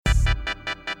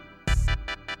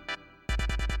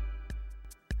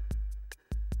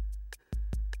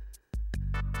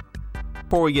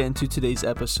Before we get into today's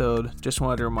episode, just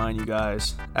wanted to remind you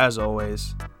guys, as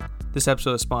always, this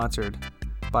episode is sponsored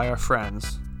by our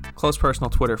friends, close personal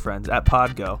Twitter friends at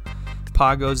Podgo.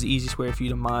 Podgo is the easiest way for you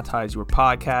to monetize your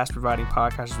podcast, providing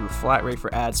podcasters with a flat rate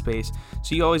for ad space,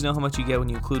 so you always know how much you get when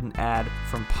you include an ad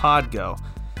from Podgo.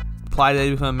 Apply today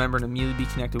to become a member and immediately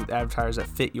be connected with advertisers that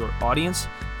fit your audience.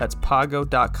 That's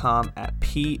podgo.com at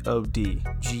podgo.com.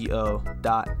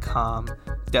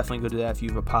 Definitely go do that if you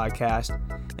have a podcast.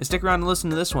 And stick around and listen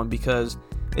to this one because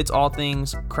it's all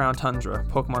things Crown Tundra,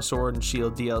 Pokemon Sword and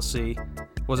Shield DLC.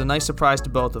 Was a nice surprise to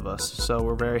both of us, so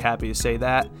we're very happy to say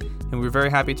that. And we're very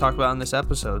happy to talk about it in this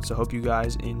episode, so hope you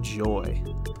guys enjoy.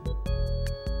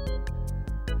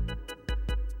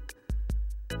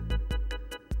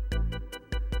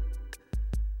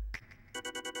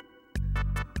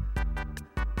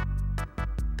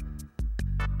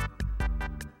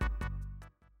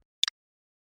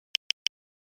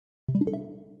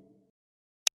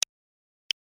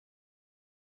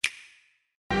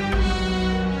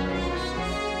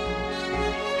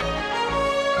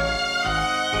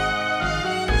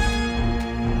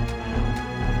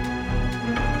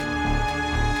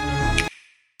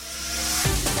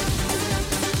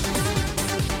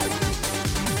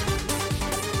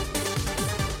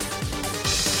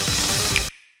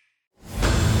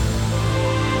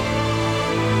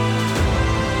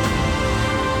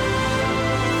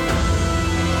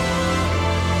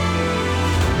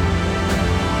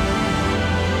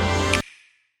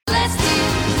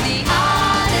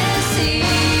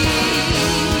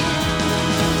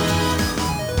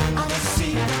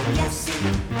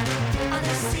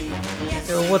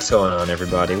 What's going on,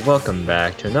 everybody? Welcome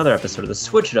back to another episode of the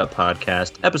Switch It Up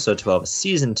podcast, episode 12 of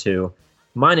season 2.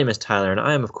 My name is Tyler, and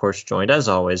I am, of course, joined, as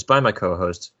always, by my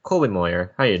co-host, Colby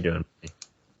Moyer. How you doing?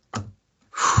 I'm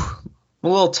a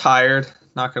little tired,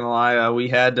 not gonna lie. We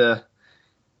had to,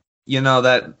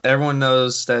 that everyone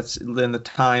knows that's in the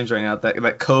times right now, that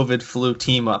COVID flu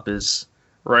team up is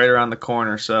right around the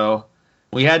corner, so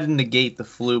we had to negate the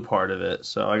flu part of it.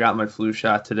 So I got my flu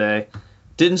shot today.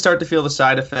 Didn't start to feel the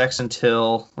side effects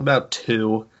until about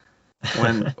 2,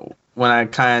 when I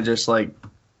kind of just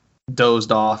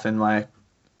dozed off in my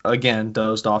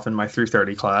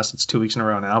 3:30 class. It's 2 weeks in a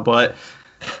row now, but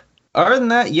other than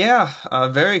that,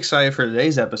 very excited for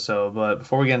today's episode. But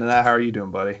before we get into that, how are you doing,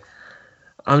 buddy?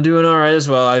 I'm doing all right as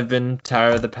well. I've been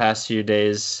tired the past few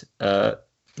days,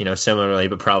 similarly,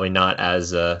 but probably not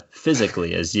as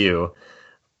physically as you.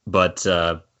 But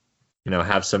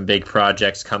have some big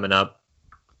projects coming up.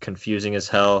 Confusing as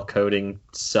hell. Coding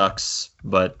sucks,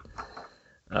 but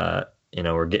we're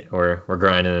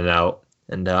grinding it out.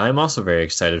 And I'm also very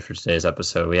excited for today's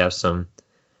episode. We have some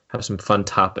fun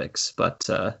topics, but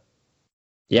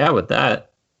with that,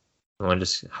 I want to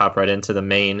just hop right into the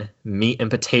main meat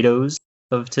and potatoes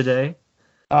of today.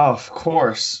 Oh, of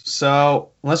course.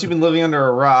 So, unless you've been living under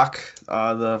a rock,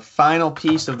 the final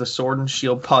piece of the Sword and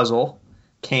Shield puzzle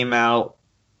came out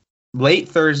late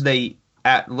Thursday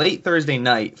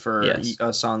night for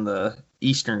us on the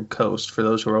Eastern Coast. For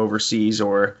those who are overseas,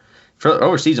 or for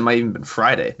overseas, it might even been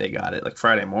Friday. They got it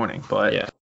Friday morning.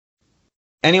 But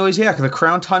anyways, the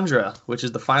Crown Tundra, which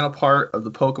is the final part of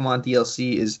the Pokemon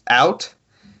DLC, is out,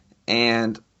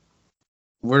 and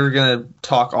we're gonna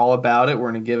talk all about it. We're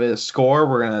gonna give it a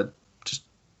score.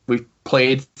 We've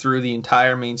played through the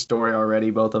entire main story already.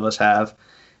 Both of us have,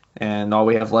 and all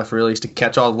we have left really is to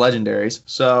catch all the legendaries.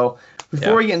 So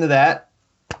before we get into that,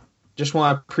 just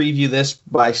want to preview this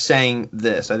by saying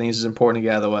this. I think this is important to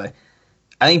get out of the way.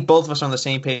 I think both of us are on the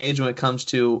same page when it comes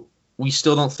to we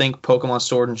still don't think Pokemon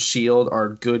Sword and Shield are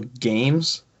good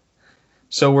games.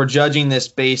 So we're judging this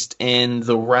based in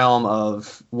the realm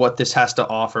of what this has to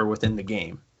offer within the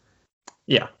game.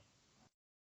 Yeah.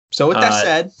 So with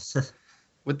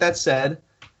that said,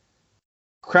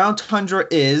 Crown Tundra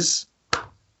is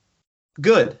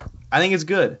good. I think it's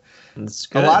good. It's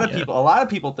good. A lot of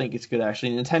people think it's good,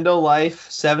 actually. Nintendo Life,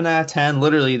 7 out of 10.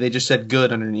 Literally, they just said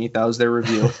good underneath. That was their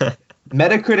review.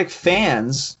 Metacritic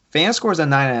fan scores a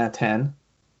 9 out of 10.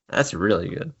 That's really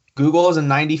good. Google is a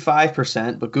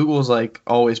 95%, but Google's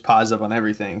always positive on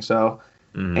everything. So,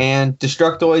 And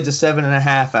Destructoid's a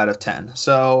 7.5 out of 10.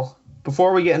 So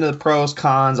before we get into the pros,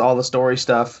 cons, all the story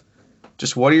stuff,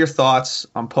 just what are your thoughts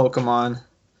on Pokemon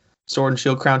Sword and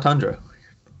Shield Crown Tundra?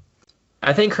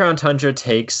 I think Crown Tundra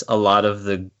takes a lot of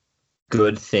the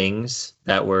good things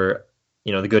that were,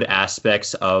 the good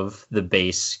aspects of the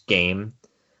base game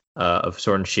of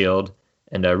Sword and Shield,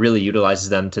 and really utilizes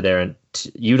them to their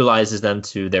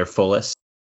fullest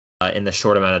in the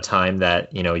short amount of time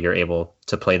that you're able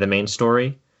to play the main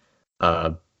story.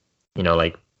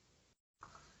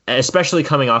 especially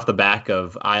coming off the back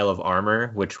of Isle of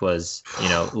Armor, which was,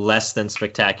 less than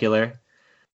spectacular.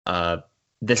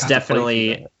 This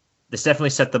definitely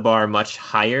set the bar much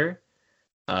higher.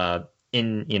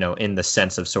 In the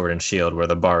sense of Sword and Shield, where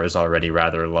the bar is already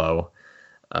rather low.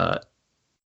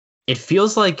 It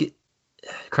feels like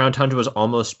Crown Tundra was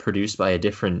almost produced by a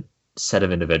different set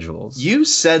of individuals. You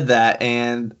said that,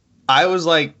 and I was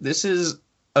like, this is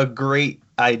a great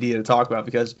idea to talk about,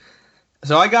 because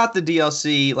so I got the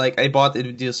DLC, I bought the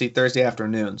DLC Thursday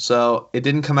afternoon, so it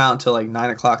didn't come out until 9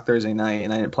 o'clock Thursday night,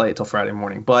 and I didn't play it till Friday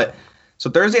morning. But so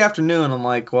Thursday afternoon, I'm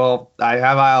like, well, I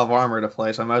have Isle of Armor to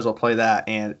play, so I might as well play that,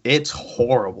 and it's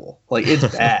horrible.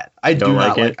 It's bad. I do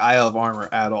not like Isle of Armor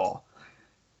at all.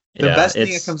 The best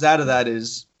thing that comes out of that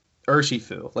is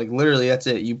Urshifu. Literally, that's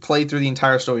it. You play through the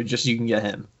entire story just so you can get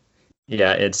him.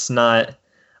 Yeah, it's not...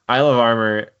 Isle of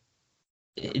Armor,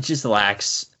 it just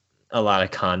lacks a lot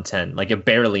of content. It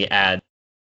barely adds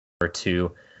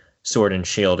to Sword and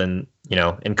Shield, and,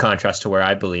 in contrast to where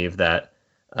I believe that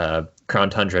Crown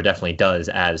Tundra definitely does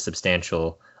add a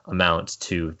substantial amount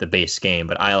to the base game,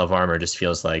 but Isle of Armor just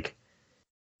feels like,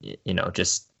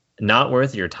 just not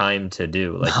worth your time to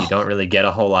do. No. You don't really get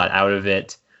a whole lot out of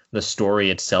it. The story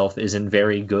itself isn't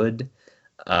very good,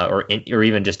 or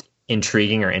even just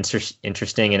intriguing or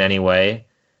interesting in any way.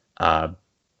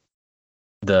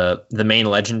 The main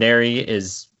legendary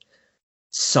is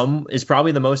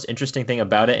probably the most interesting thing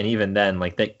about it, and even then,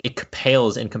 that it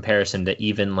pales in comparison to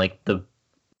even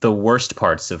the worst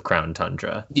parts of Crown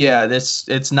Tundra. Yeah,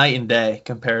 it's night and day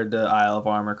compared to Isle of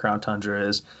Armor. Crown Tundra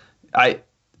is. I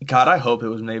hope it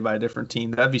was made by a different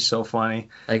team. That'd be so funny.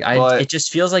 It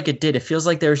just feels like it did. It feels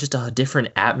like there was just a different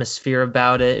atmosphere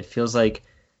about it. It feels like,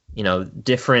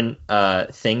 different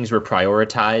things were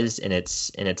prioritized in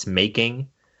its making.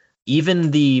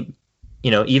 Even the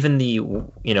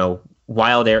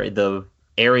wild area, the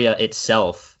area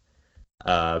itself,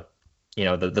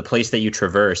 the place that you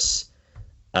traverse.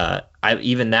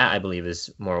 I believe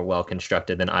is more well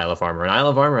constructed than Isle of Armor, and Isle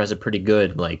of Armor has a pretty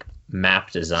good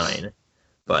map design,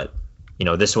 but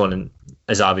this one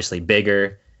is obviously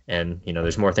bigger, and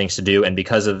there's more things to do, and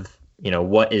because of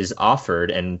what is offered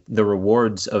and the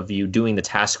rewards of you doing the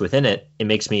task within it, it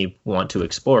makes me want to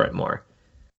explore it more.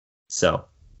 So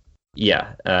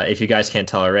yeah, if you guys can't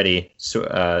tell already,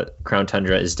 Crown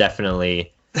Tundra is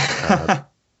definitely up.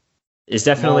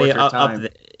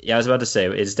 I was about to say,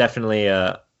 it's definitely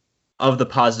of the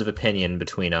positive opinion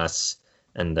between us,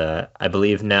 and I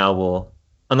believe now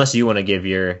unless you want to give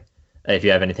if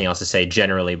you have anything else to say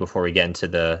generally before we get into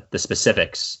the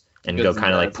specifics and go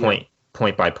kind of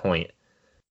point by point.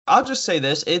 I'll just say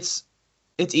this: it's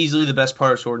easily the best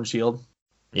part of Sword and Shield.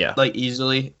 Yeah,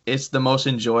 easily, it's the most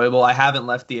enjoyable. I haven't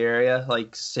left the area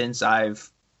since I've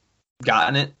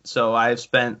gotten it, so I've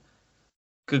spent.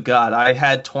 Good God, I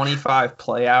had 25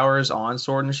 play hours on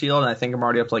Sword and Shield, and I think I'm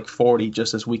already up to 40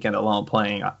 just this weekend alone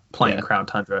playing Crown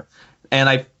Tundra.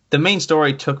 And the main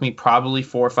story took me probably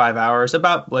 4 or 5 hours,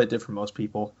 about what it did for most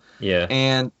people. Yeah.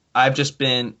 And I've just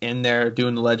been in there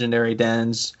doing the legendary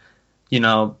dens.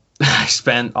 I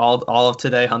spent all of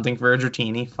today hunting for a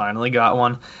Dratini. Finally got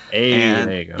one. Hey,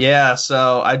 there you go. Yeah,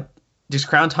 so just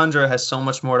Crown Tundra has so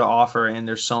much more to offer, and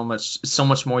there's so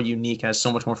much more unique, has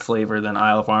so much more flavor than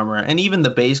Isle of Armor, and even the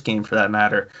base game for that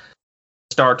matter.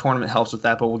 Star Tournament helps with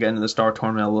that, but we'll get into the Star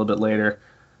Tournament a little bit later.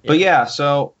 Yeah. But yeah,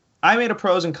 so I made a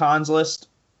pros and cons list,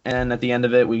 and at the end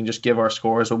of it, we can just give our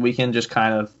scores, but we can just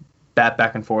kind of bat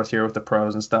back and forth here with the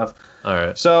pros and stuff. All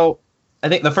right. So I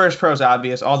think the first pro is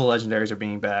obvious. All the legendaries are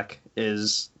being back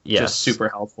is just super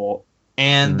helpful.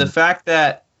 And the fact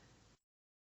that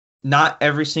not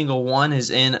every single one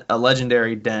is in a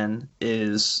legendary den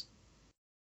is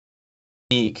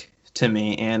unique to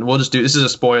me. And we'll just this is a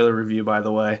spoiler review, by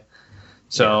the way.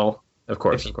 So of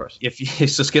course. If you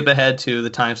so skip ahead to the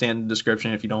timestamp in the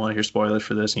description if you don't want to hear spoilers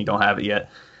for this and you don't have it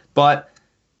yet. But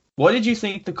what did you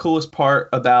think the coolest part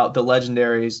about the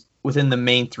legendaries within the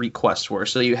main 3 quests were?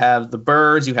 So you have the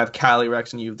birds, you have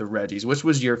Calyrex, and you have the Regis. Which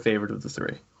was your favorite of the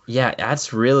 3? Yeah,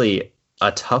 that's really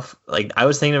a tough... I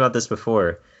was thinking about this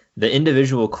before. The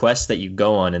individual quests that you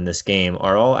go on in this game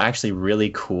are all actually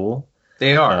really cool.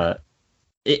 They are.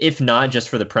 If not just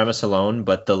for the premise alone,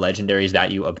 but the legendaries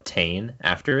that you obtain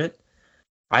after it.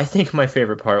 I think my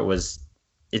favorite part was...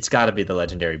 It's got to be the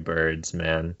legendary birds,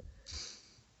 man.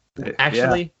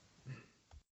 Actually...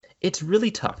 It's really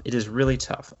tough. It is really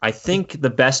tough. I think the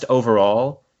best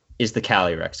overall is the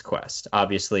Calyrex quest.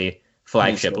 Obviously,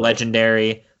 flagship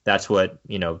legendary. That's what,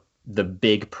 the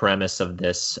big premise of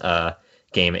this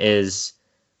game is,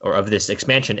 or of this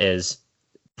expansion is.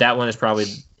 That one is probably,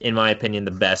 in my opinion,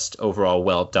 the best overall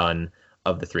well done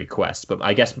of the three quests. But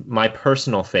I guess my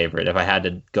personal favorite, if I had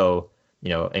to go,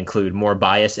 include more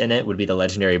bias in it, would be the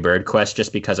Legendary Bird quest,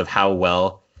 just because of how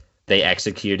well they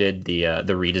executed the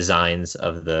redesigns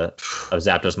of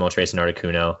Zapdos, Moltres, and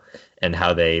Articuno, and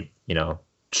how they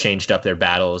changed up their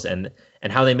battles and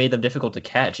how they made them difficult to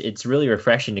catch. It's really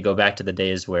refreshing to go back to the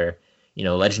days where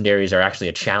legendaries are actually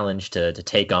a challenge to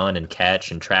take on and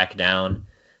catch and track down.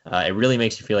 It really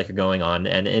makes you feel like you're going on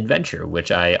an adventure,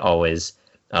 which I always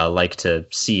like to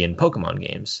see in Pokemon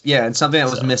games. Yeah, it's something that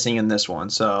was missing in this one,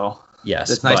 so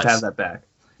yes, it's nice to have that back.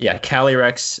 Yeah,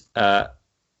 Calyrex.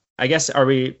 I guess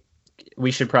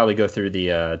we should probably go through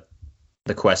the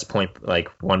quest point like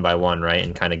one by one, right,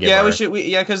 and kind of give. Yeah, we should.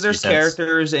 Because there's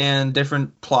characters and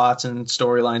different plots and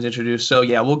storylines introduced. So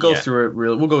yeah, we'll go through it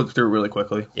really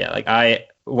quickly. Yeah, like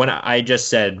I just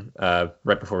said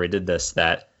right before we did this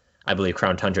that I believe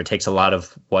Crown Tundra takes a lot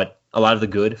of the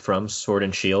good from Sword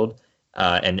and Shield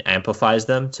and amplifies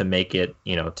them to make it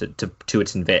to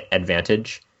its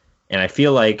advantage. And I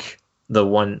feel like the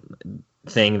one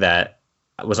thing that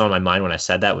was on my mind when I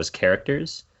said that was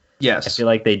characters. Yes. I feel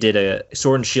like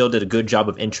Sword and Shield did a good job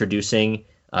of introducing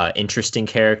interesting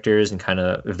characters and kind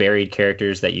of varied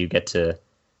characters that you get to,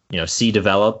 see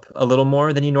develop a little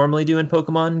more than you normally do in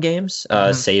Pokemon games,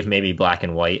 save maybe Black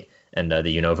and White and the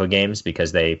Unova games,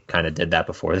 because they kind of did that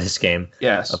before this game.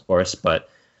 Yes. Of course. But,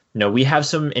 we have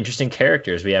some interesting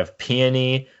characters. We have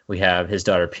Peony, we have his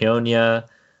daughter Peonia,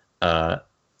 and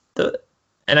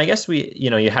I guess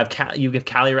you have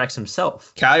Calyrex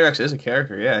himself. Calyrex is a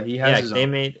character, yeah. He has his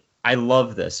own. I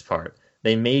love this part.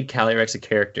 They made Calyrex a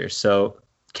character. So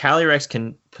Calyrex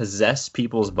can possess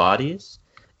people's bodies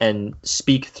and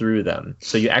speak through them.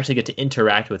 So you actually get to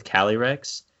interact with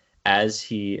Calyrex as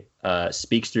he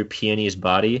speaks through Peony's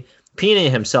body. Peony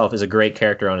himself is a great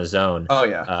character on his own. Oh,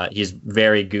 yeah. He's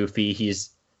very goofy.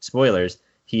 Spoilers,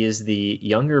 he is the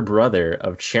younger brother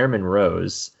of Chairman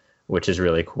Rose, which is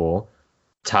really cool.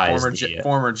 Former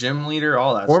gym leader,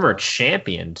 all that former stuff.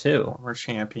 Champion, too. Former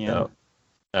champion. So,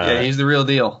 yeah, he's the real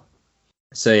deal.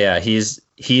 So yeah, he's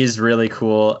really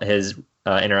cool. His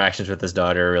interactions with his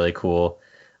daughter are really cool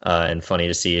and funny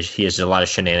to see. He has a lot of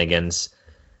shenanigans.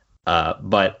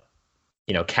 But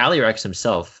Calyrex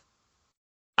himself,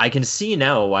 I can see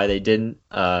now why they didn't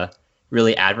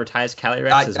really advertise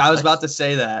Calyrex. I was about to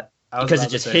say that. Because it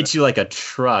just hits you like a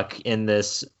truck in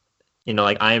this,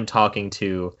 like I am talking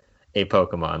to a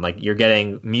Pokemon. Like you're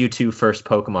getting Mewtwo first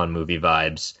Pokemon movie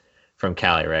vibes from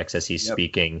Calyrex as he's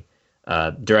speaking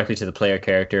directly to the player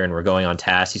character, and we're going on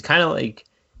tasks.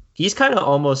 He's kind of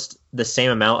almost the same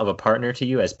amount of a partner to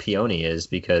you as Peony is,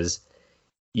 because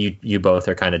you both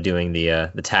are kind of doing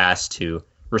the task to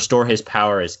restore his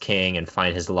power as king and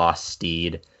find his lost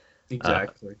steed.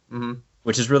 Exactly.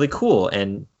 Which is really cool.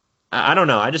 And I don't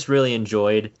know, I just really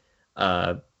enjoyed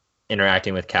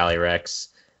interacting with Calyrex,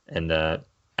 and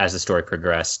as the story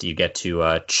progressed, you get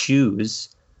to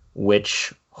choose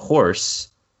which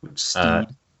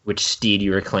steed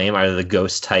you reclaim, either the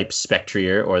ghost type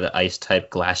Spectrier or the ice type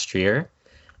Glastrier.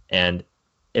 And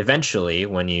eventually,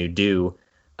 when you do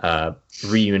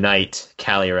reunite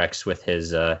Calyrex with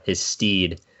his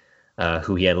steed,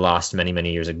 who he had lost many,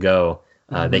 many years ago,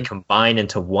 they combine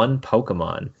into one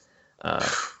Pokemon.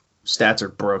 Stats are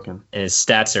broken. And his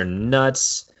stats are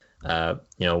nuts.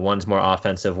 One's more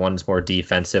offensive, one's more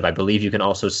defensive. I believe you can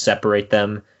also separate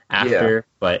them after,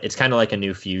 but it's kind of like a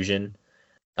new fusion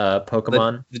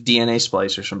Pokemon. The DNA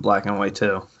splicers from Black and White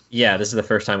too. Yeah, this is the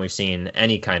first time we've seen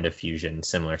any kind of fusion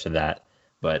similar to that.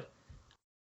 But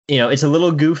it's a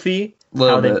little goofy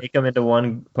how they make them into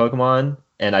one Pokemon,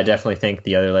 and I definitely think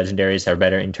the other legendaries are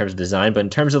better in terms of design. But in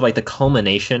terms of like the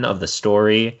culmination of the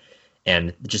story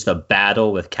and just the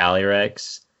battle with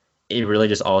Calyrex, it really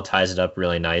just all ties it up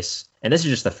really nice. And this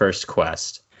is just the first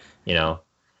quest,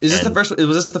 Is this the first?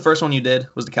 Was this the first one you did?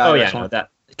 Was the Calyrex one? No, that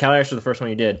Calyrex was the first one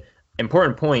you did.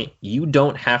 Important point: you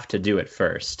don't have to do it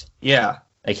first. Yeah.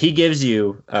 Like he gives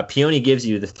you, Peony gives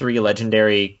you the 3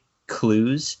 legendary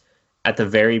clues at the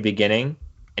very beginning,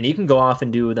 and you can go off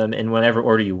and do them in whatever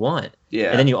order you want. Yeah.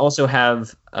 And then you also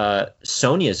have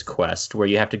Sonia's quest, where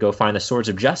you have to go find the Swords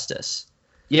of Justice.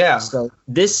 Yeah. So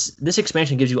this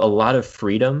expansion gives you a lot of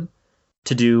freedom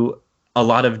to do a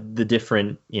lot of the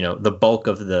different, the bulk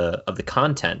of the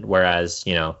content, whereas,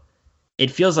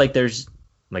 it feels like there's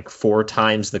like 4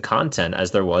 times the content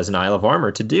as there was in Isle of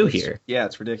Armor to do here. Yeah,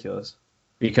 it's ridiculous.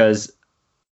 Because,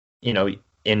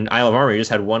 in Isle of Armor, you just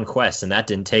had one quest, and that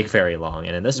didn't take very long.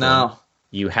 And in this one,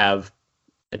 you have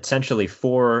essentially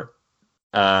 4,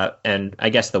 and I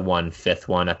guess the 1/5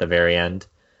 one at the very end.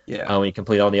 Yeah. When you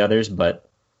complete all the others, but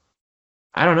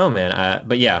I don't know, man.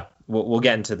 But yeah, we'll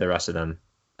get into the rest of them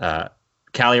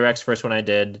Calyrex, first one I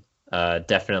did,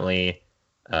 definitely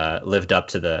lived up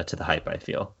to the hype, I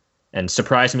feel, and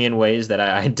surprised me in ways that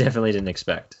I definitely didn't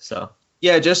expect. So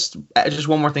Yeah, just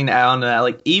one more thing to add on to that.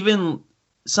 Like even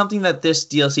something that this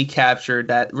DLC captured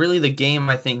that really the game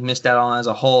I think missed out on as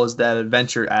a whole is that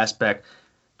adventure aspect.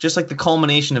 Just like the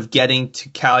culmination of getting to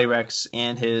Calyrex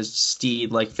and his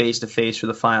steed like face to face for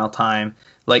the final time,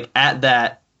 like at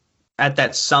that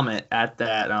summit, at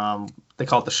that they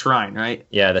call it the shrine, right?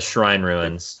 yeah, the Shrine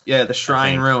Ruins. Yeah, the I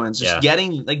shrine think. ruins. Just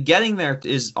Yeah. getting there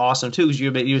is awesome too, because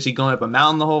you're see going up a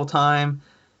mountain the whole time.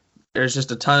 There's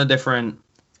just a ton of different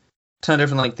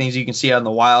like things you can see out in the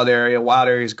wild area. Wild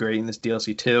area is great in this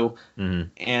DLC too. Hmm.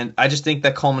 And I just think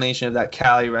that culmination of that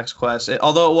Calyrex quest,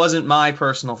 although it wasn't my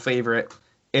personal favorite,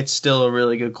 it's still a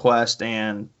really good quest,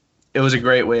 and it was a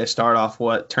great way to start off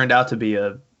what turned out to be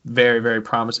a very, very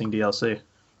promising DLC.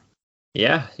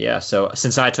 Yeah, yeah. So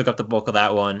since I took up the bulk of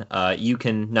that one, you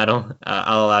can not only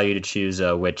I'll allow you to choose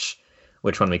which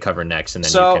one we cover next, and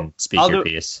then So you can speak I'll your do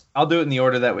piece. I'll do it in the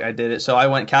order that I did it. So I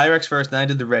went Calyrex first, then I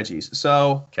did the Reggies.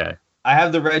 So Okay. I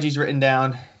have the Reggies written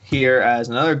down here as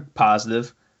another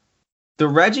positive. The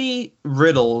Reggie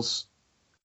riddles.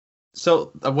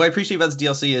 So what I appreciate about this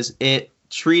DLC is it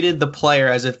treated the player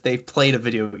as if they've played a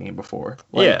video game before.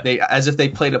 Like Yeah. as if they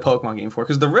played a Pokemon game before.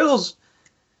 Because the riddles,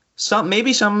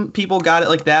 some people got it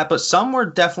like that, but some were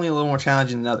definitely a little more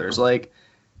challenging than others. Like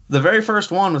the very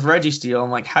first one with Reggie Steel, I'm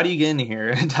like, how do you get into here?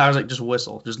 And Tyler's like, just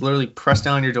whistle, just literally press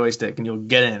down your joystick and you'll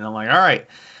get in. And I'm like, all right.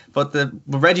 But the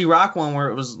Reggie Rock one where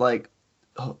it was like,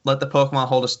 let the Pokemon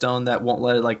hold a stone that won't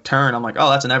let it like turn. I'm like, oh,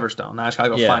 that's an Everstone. Now I just gotta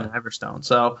go Yeah. find an Everstone.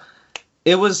 So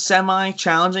it was semi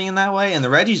challenging in that way, and the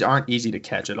Reggies aren't easy to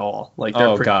catch at all. Like they're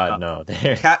Oh pretty God, tough. no.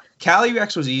 They're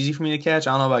Calyrex was easy for me to catch.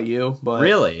 I don't know about you, but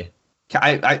really.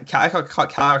 I caught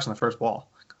Calyrex on the first ball.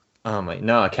 Oh my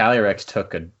no, Calyrex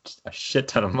took a shit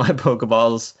ton of my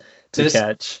Pokeballs to This-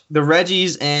 catch. The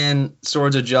Reggies and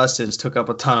Swords of Justice took up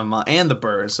a ton of mine, and the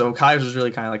birds. So Calyrex was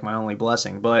really kind of like my only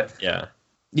blessing. But Yeah.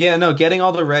 yeah, no, getting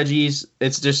all the Reggies,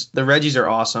 it's just the Reggies are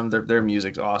awesome. Their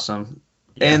music's awesome.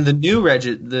 Yeah. And the new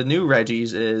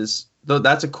Reggies is though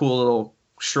that's a cool little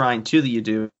shrine too that you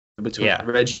do between Yeah.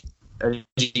 Reggie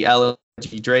Ella,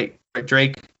 Drake,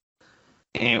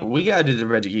 and we gotta do the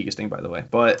Regigigas thing by the way.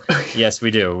 But Yes,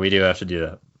 we do. We do have to do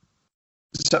that.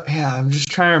 so yeah, I'm just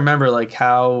trying to remember like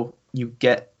how you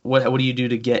get what do you do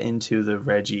to get into the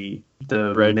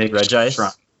mixed Regice?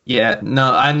 shrine? Yeah,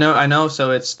 no, I know.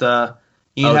 So it's you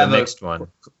Oh, the have mixed one.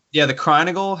 the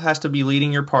Chronicle has to be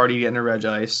leading your party to get into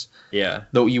Regice. Yeah.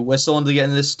 Though you whistle him to get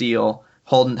into the Steel.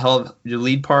 Hold your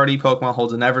lead party Pokemon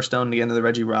holds an Everstone to get into the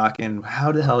Reggie Rock. And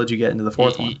how the hell did you get into the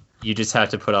fourth one? You just have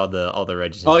to put all the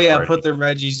Reggies in Oh your yeah, party. put the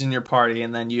Reggies in your party,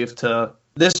 and then you have to.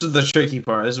 This is the tricky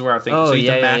part. This is where I think. Oh, so you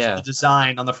have yeah, to match yeah. the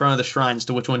design on the front of the shrine as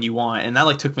to which one you want, and that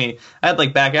like took me. I had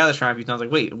like back out of the shrine a few times.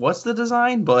 Like, wait, what's the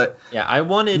design? But Yeah, I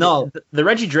wanted No. the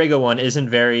Reggie Drago one isn't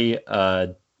very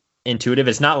intuitive.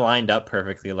 It's not lined up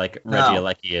perfectly like No.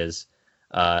 Regieleki is.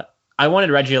 I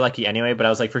wanted Regieleki anyway, but I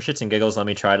was like, for shits and giggles, let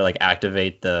me try to like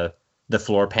activate the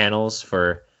floor panels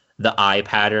for the eye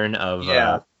pattern of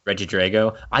Yeah.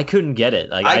 Regidrago. I couldn't get it.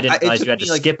 Like I didn't it realize took you had to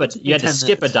me, like, skip it took me you had to 10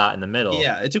 skip a minutes. dot in the middle.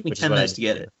 yeah, it took me which is 10 what I minutes to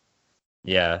get it.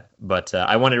 Yeah, but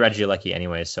I wanted Regieleki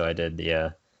anyway, so I did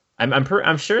the.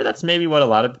 I'm sure that's maybe what a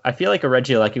lot of. I feel like a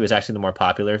Regieleki was actually the more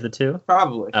popular of the two.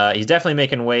 Probably. He's definitely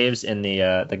making waves in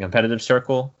the competitive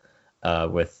circle,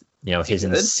 with his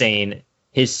good? insane.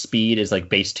 His speed is like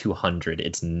base 200.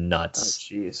 It's Oh nuts.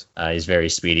 jeez. He's very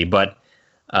speedy, but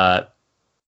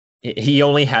he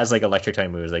only has like electric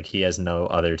type moves. Like he has no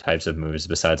other types of moves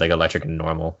besides like electric and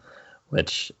normal,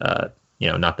 which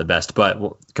not the best. But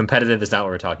competitive is not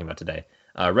what we're talking about today.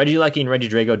 Regieleki and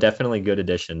Regidrago definitely good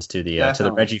additions to the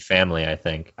Definitely. Reggie family. I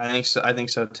think. I think so. I think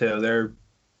so too.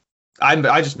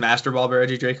 I just master ball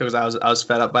Reggie Draco because I was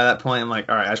fed up by that point. I'm like,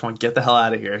 all right, I just want to get the hell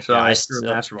out of here. So Yeah, I threw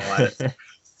a master ball at it.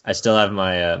 I still have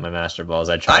my my master balls.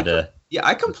 I tried to. Yeah,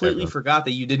 I completely Different. forgot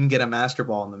that you didn't get a master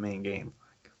ball in the main game.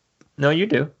 No, you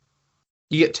do.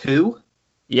 You get two?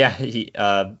 Yeah,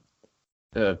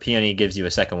 Peony gives you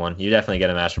a second one. You definitely get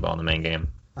a master ball in the main game.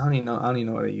 I don't even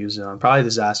know what I use it on. Probably the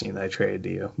Zacian that I traded to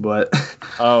you, but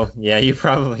Oh yeah, you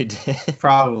probably did.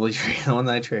 probably the one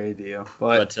that I traded to you.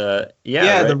 But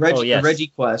Yeah, the oh, yes. Reggie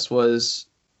quest was.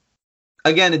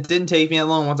 Again, it didn't take me that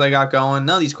long once I got going.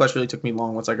 None of these quests really took me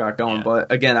long once I got going. Yeah.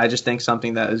 But again, I just think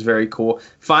something that is very cool.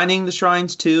 Finding the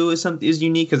shrines too is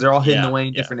unique because they're all hidden Yeah, away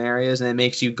in yeah. different areas, and it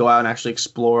makes you go out and actually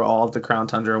explore all of the Crown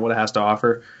Tundra and what it has to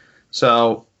offer.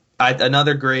 So,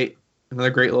 another great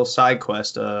little side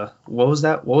quest. What was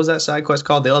that? What was that side quest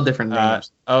called? They all have different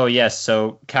names. Oh yes,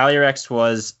 so Calyrex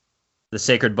was the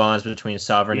sacred bonds between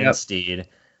Sovereign and Steed.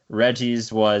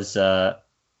 Reggie's was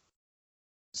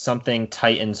something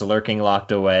Titans lurking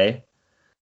locked away.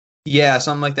 Yeah,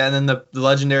 something like that. And then the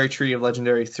legendary tree of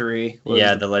Legendary 3.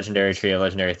 The legendary tree of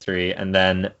Legendary 3. And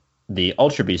then the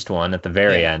Ultra Beast one at the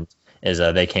very end is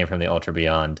they came from the Ultra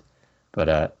Beyond.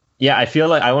 But I feel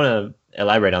like I want to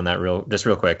elaborate on that real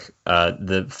quick.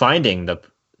 The finding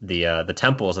the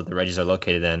temples that the Reggies are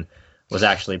located in was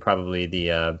actually probably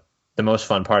the most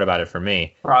fun part about it for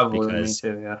me. Probably because, me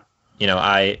too, yeah.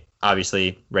 I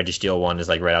obviously Registeel 1 is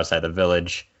like right outside the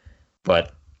village,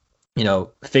 but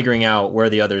figuring out where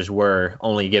the others were,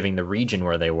 only giving the region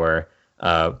where they were,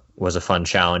 was a fun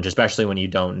challenge, especially when you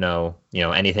don't know,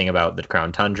 anything about the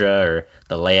Crown Tundra or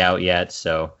the layout yet.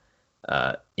 So,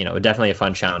 definitely a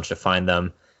fun challenge to find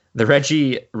them. The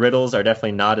Reggie riddles are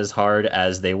definitely not as hard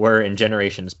as they were in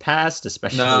generations past,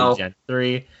 especially Gen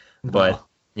 3. But,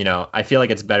 I feel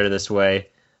like it's better this way.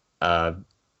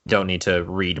 Don't need to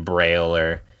read Braille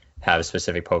or have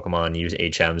specific Pokemon use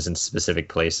HMs in specific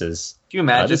places. Can you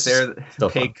imagine if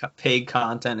they're paid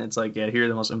content? It's like, here are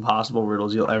the most impossible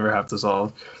riddles you'll ever have to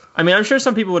solve. I mean, I'm sure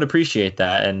some people would appreciate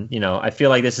that. And, I feel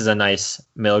like this is a nice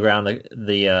middle ground.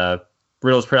 The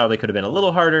riddles probably could have been a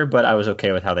little harder, but I was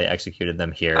okay with how they executed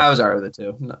them here. I was all right with it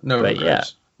too. No regrets. Yeah,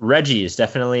 Reggie is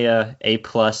definitely a A+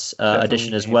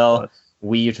 addition as well.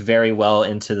 Weaved very well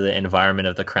into the environment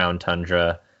of the Crown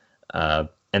Tundra.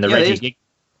 And the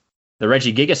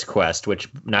Regigigas quest, which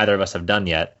neither of us have done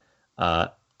yet,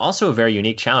 also a very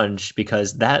unique challenge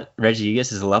because that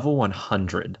Regigigas is level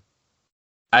 100.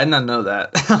 I did not know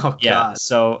that. Oh, yeah, God.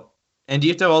 So, and do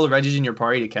you have to have all the Reggies in your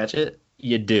party to catch it?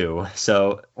 You do.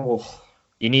 So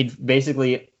you need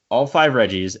basically all 5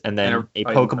 Reggies and then a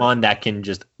Pokemon that can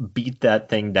just beat that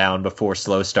thing down before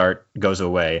slow start goes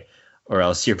away, or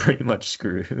else you're pretty much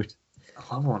screwed.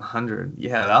 Level 100.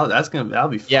 Yeah, that'll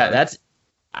be fun. Yeah,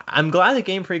 I'm glad that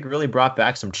Game Freak really brought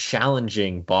back some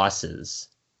challenging bosses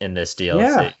in this DLC.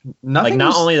 Yeah, like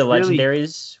not only the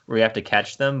legendaries where you have to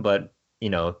catch them, but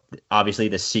obviously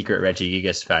the secret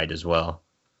Regigigas fight as well.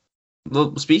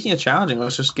 Well, speaking of challenging,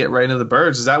 let's just get right into the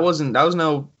birds. That was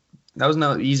no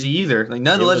easy either. Like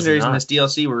none of the legendaries in this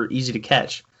DLC were easy to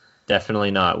catch.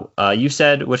 Definitely not. You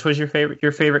said which was your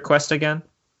favorite quest again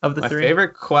of the 3? My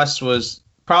favorite quest was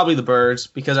probably the birds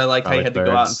because I liked how you had to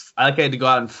go out. I had to go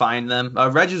out and find them.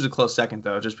 Reggie was a close second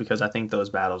though, just because I think those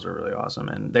battles are really awesome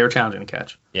and they were challenging to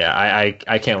catch. Yeah,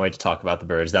 I can't wait to talk about the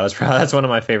birds. That's one of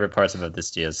my favorite parts about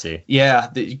this DLC. Yeah,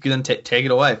 you can take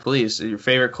it away, please. Your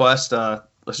favorite quest.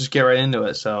 Let's just get right into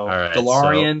it. So, right,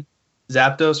 Galarian,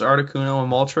 Zapdos, Articuno,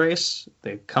 and Moltres,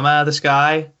 they come out of the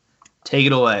sky. Take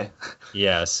it away.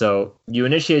 Yeah, so you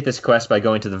initiate this quest by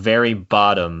going to the very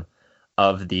bottom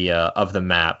of the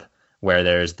map where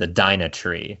there's the Dyna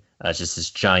tree. It's just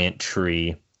this giant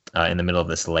tree in the middle of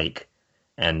this lake.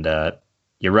 And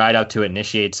you ride up to it,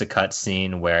 initiates a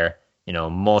cutscene where,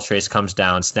 Moltres comes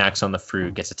down, snacks on the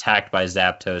fruit, gets attacked by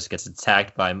Zapdos, gets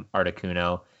attacked by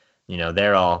Articuno.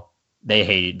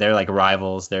 They're like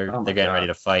rivals. They're getting ready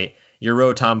to fight. Your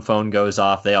Rotom phone goes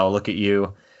off. They all look at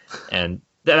you. And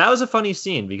that was a funny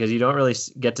scene because you don't really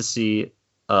get to see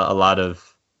a lot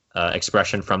of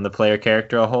expression from the player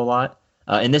character a whole lot.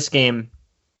 In this game,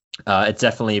 it's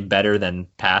definitely better than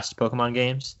past Pokemon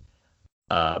games.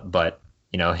 But,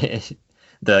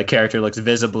 the character looks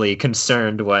visibly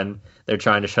concerned when they're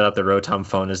trying to shut up the Rotom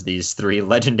phone as these 3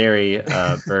 legendary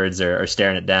birds are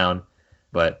staring it down.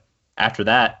 But after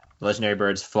that, the legendary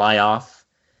birds fly off,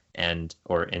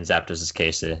 or in Zapdos'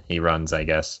 case, he runs, I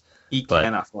guess. He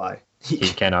cannot fly. He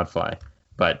cannot fly.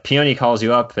 But Peony calls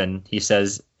you up and he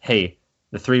says, hey,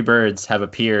 the 3 birds have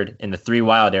appeared in the 3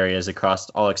 wild areas across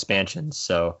all expansions.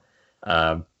 So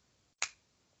go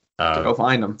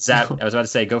find them. I was about to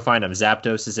say, go find them.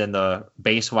 Zapdos is in the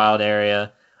base wild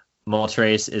area.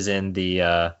 Moltres is in the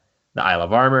Isle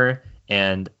of Armor.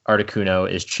 And Articuno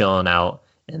is chilling out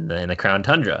in the Crown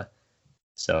Tundra.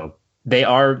 So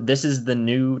this is the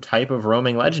new type of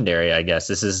roaming legendary, I guess.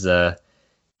 This is the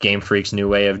Game Freak's new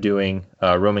way of doing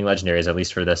roaming legendaries, at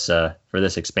least for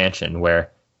this expansion, where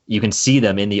you can see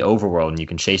them in the overworld and you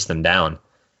can chase them down.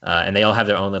 And they all have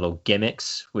their own little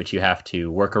gimmicks, which you have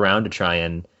to work around to try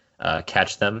and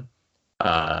catch them.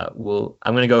 I'm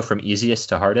going to go from easiest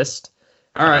to hardest.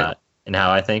 All right. And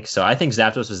how I think. So I think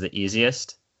Zapdos was the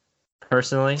easiest,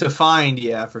 personally. To find,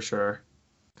 yeah, for sure.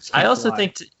 I also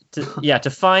think to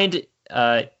find,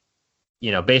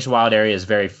 base wild area is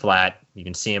very flat. You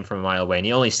can see him from a mile away, and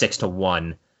he only sticks to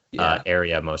one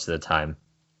area most of the time.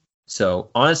 So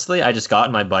honestly, I just got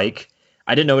on my bike.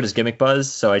 I didn't know what his gimmick was,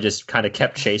 so I just kind of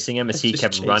kept chasing him as he Just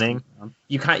kept chasing running. him.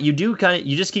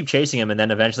 You just keep chasing him, and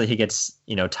then eventually he gets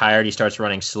tired. He starts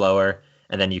running slower,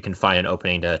 and then you can find an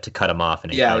opening to cut him off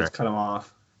and Yeah, encounter. let's cut him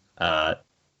off. Uh,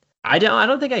 I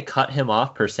don't think I cut him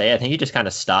off per se. I think he just kind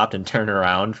of stopped and turned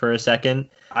around for a second.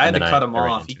 I had and to then cut him I ran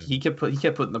off. into him. He kept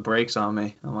putting the brakes on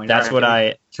me. I'm like, That's all what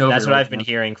right, kill me that's what right I've been now.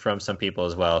 hearing from some people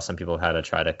as well. Some people had to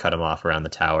try to cut him off around the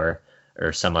tower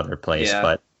or some other place. Yeah.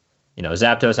 But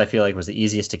Zapdos I feel like was the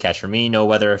easiest to catch for me. No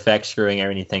weather effects screwing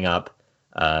anything up.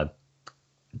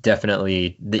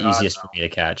 Definitely the easiest for me to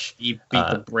catch. He beat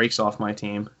the brakes off my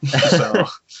team, so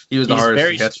he was the He's hardest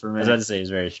very, to catch for I me. was about to say he's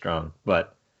very strong,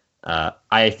 but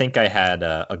I think I had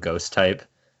a ghost type.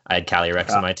 I had Calyrex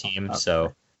on my team, okay.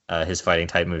 so his fighting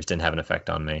type moves didn't have an effect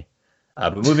on me.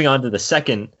 But moving on to the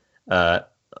second,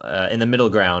 in the middle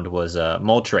ground was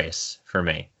Moltres for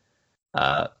me.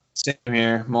 Same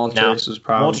here. Moltres Now, was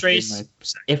probably Moltres, my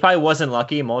second. if I wasn't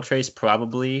lucky, Moltres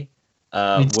probably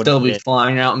He'd would still have be been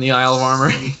flying out in the Isle of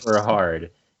Armor. super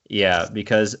hard. Yeah,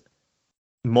 because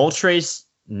Moltres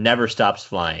never stops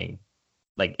flying.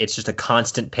 Like, it's just a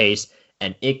constant pace,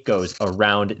 and it goes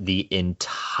around the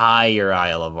entire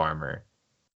Isle of Armor.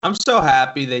 I'm so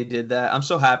happy they did that. I'm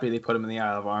so happy they put him in the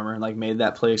Isle of Armor and made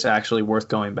that place actually worth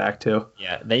going back to.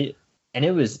 Yeah,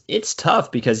 it's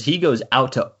tough because he goes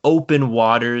out to open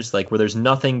waters, like where there's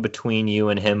nothing between you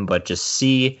and him but just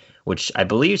sea, which I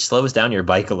believe slows down your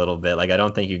bike a little bit. Like, I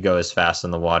don't think you go as fast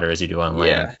on the water as you do on land.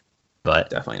 Yeah, but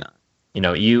definitely not.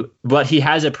 But he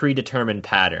has a predetermined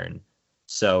pattern,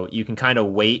 so you can kind of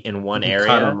wait in one area,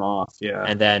 Cut him off, yeah.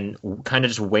 and then kind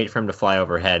of just wait for him to fly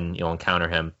overhead, and you'll encounter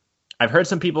him. I've heard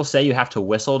some people say you have to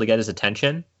whistle to get his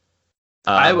attention.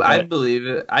 I believe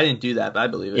it. I didn't do that, but I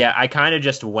believe it. Yeah, I kind of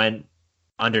just went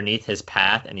underneath his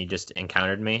path, and he just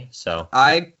encountered me. So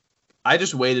I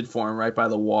just waited for him right by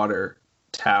the water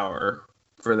tower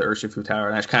for the Urshifu Tower,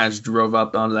 and I kind of just drove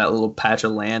up onto that little patch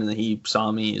of land, and then he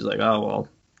saw me. He's like, "Oh well,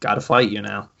 gotta fight you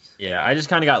now." yeah, I just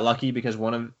kind of got lucky because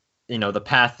one of the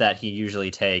path that he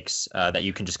usually takes, that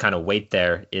you can just kind of wait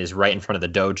there, is right in front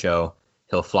of the dojo.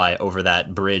 He'll fly over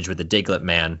that bridge with the Diglett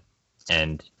man,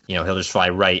 and he'll just fly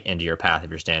right into your path if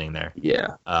you're standing there.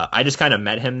 Yeah. I just kind of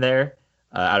met him there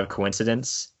out of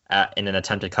coincidence in an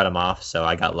attempt to cut him off, so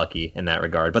I got lucky in that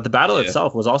regard. But the battle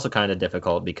itself was also kind of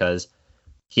difficult because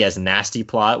he has Nasty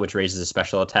Plot, which raises his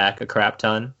special attack a crap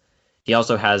ton. He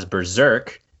also has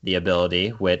Berserk, the ability,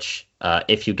 which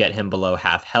if you get him below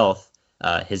half health,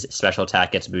 his special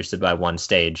attack gets boosted by one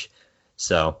stage.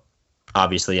 So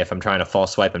obviously, if I'm trying to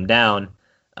false swipe him down,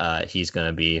 he's going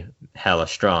to be hella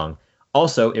strong.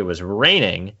 Also, it was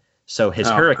raining, so his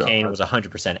Hurricane was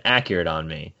 100% accurate on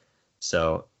me.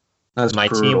 So That's my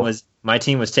brutal.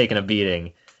 team was taking a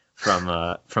beating from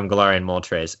Galarian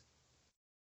Moltres.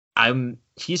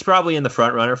 He's probably in the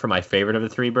front runner for my favorite of the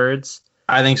three birds.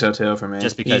 I think so too for me.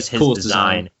 Just because He's his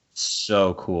design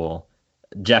so cool.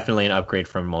 Definitely an upgrade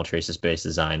from Moltres' base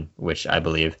design, which I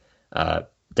believe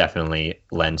definitely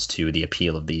lends to the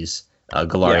appeal of these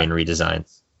Galarian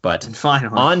redesigns. But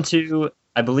finally, on to,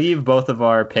 I believe, both of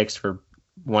our picks for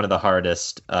one of the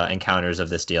hardest encounters of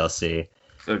this DLC.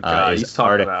 Good God, Is he's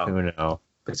talking about Articuno.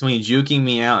 between juking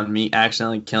me out and me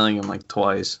accidentally killing him like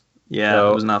twice. Yeah,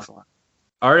 So- it was not fun.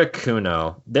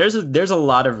 Articuno, there's a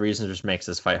lot of reasons which makes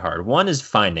this fight hard. One is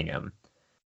finding him.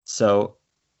 So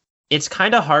it's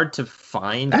kind of hard to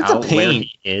find That's a out where pain.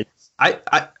 he is. I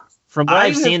From what I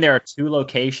I've have- seen, there are two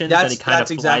locations that he kind of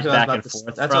flies exactly what I was back about and to.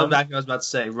 forth That's from. exactly what I was about to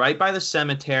say. Right by the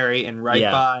cemetery and right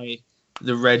Yeah. by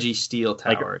the Reggie Steel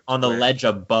Like Tower. on the where- ledge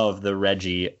above the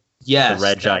Reggie, Yes, the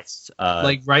Regite. that's-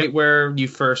 like right where you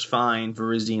first find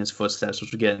Virizian's footsteps,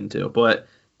 which we'll get into. But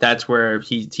that's where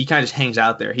he kind of just hangs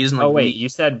out there. He doesn't like. oh wait, leave. you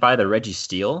said by the Reggie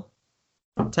Steel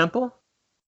temple?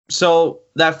 So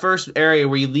that first area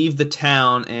where you leave the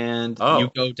town and Oh.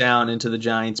 you go down into the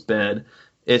Giant's Bed,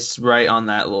 it's right on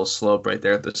that little slope right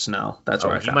there at the snow. That's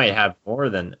where I he found might it. have more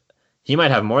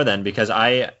than because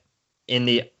my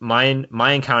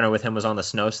encounter with him was on the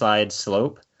snowslide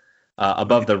slope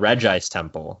above the Regice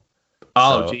temple.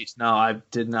 Oh, So- jeez, no, I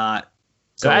did not.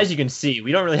 So go- as you can see,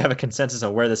 we don't really have a consensus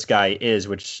on where this guy is,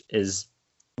 which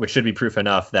should be proof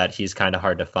enough that he's kind of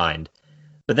hard to find.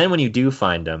 But then when you do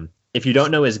find him, if you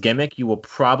don't know his gimmick, you will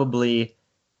probably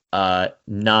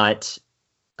not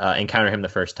encounter him the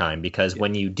first time, because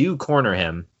when you do corner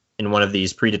him in one of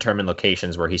these predetermined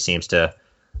locations where he seems to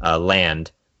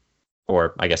land,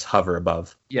 or I guess hover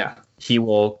above, yeah, he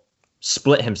will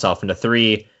split himself into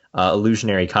three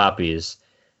illusionary copies,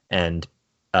 and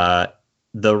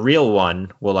the real one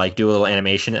will like do a little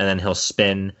animation, and then he'll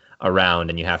spin around,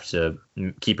 and you have to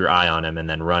keep your eye on him and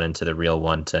then run into the real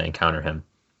one to encounter him.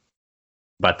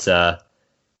 But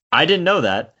I didn't know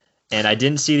that, and I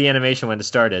didn't see the animation when it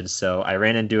started, so I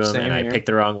ran into him Same and I here. picked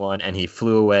the wrong one, and he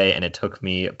flew away, and it took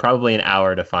me probably an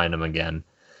hour to find him again.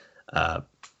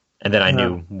 And then I Yeah.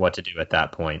 knew what to do at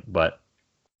that point. But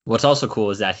what's also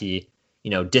cool is that he,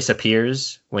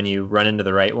 disappears when you run into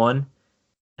the right one,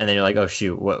 and then you're like, oh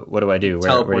shoot, what do I do? Where'd he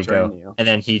Teleports right go? into you. And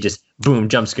then he just boom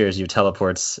jump scares you,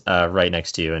 teleports right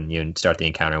next to you, and you start the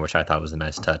encounter, which I thought was a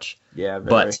nice touch. Yeah, very.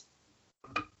 But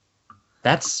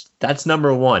that's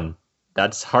number one.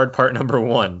 That's hard part number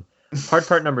one. Hard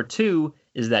part number two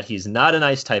is that he's not an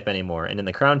ice type anymore, and in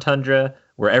the Crown Tundra,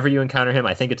 wherever you encounter him,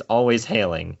 I think it's always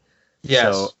hailing.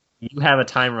 Yes. So you have a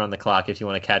timer on the clock if you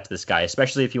want to catch this guy,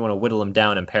 especially if you want to whittle him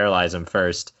down and paralyze him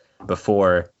first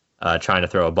before trying to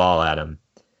throw a ball at him.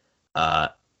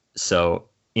 So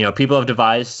people have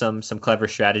devised some clever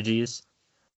strategies.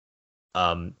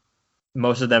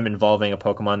 Most of them involving a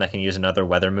Pokemon that can use another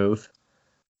weather move.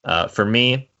 For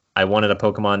me, I wanted a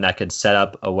Pokemon that could set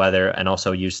up a weather and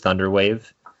also use Thunder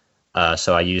Wave.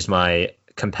 So I used my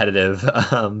competitive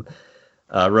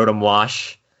Rotom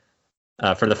Wash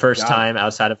for the first time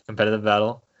outside of competitive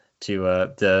battle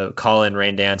to call in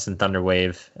Rain Dance and Thunder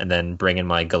Wave, and then bring in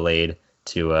my Gallade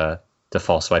to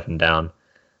fall swipe him down.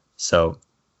 So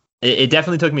it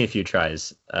definitely took me a few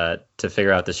tries to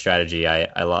figure out the strategy.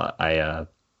 I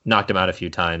knocked him out a few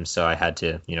times, so I had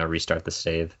to restart the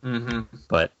save. Mm-hmm.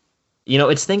 But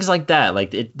it's things like that.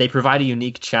 Like they provide a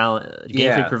unique challenge.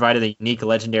 Game Freak provided a unique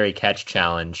legendary catch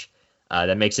challenge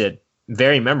that makes it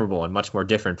very memorable and much more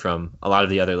different from a lot of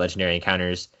the other legendary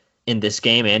encounters in this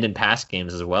game and in past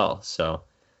games as well. So,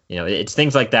 it's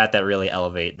things like that that really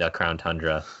elevate the Crown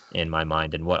Tundra in my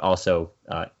mind, and what also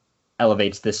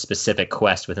elevates this specific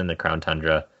quest within the Crown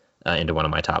Tundra into one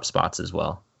of my top spots as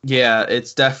well. Yeah,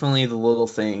 it's definitely the little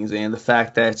things and the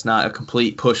fact that it's not a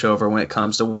complete pushover when it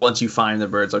comes to once you find the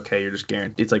birds, okay, you're just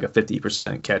guaranteed it's like a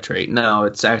 50% catch rate. No,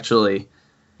 it's actually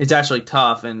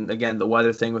tough. And again, the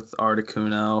weather thing with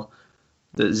Articuno,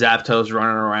 the Zapdos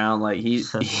running around, like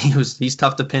he's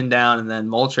tough to pin down, and then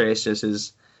Moltres just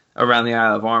is around the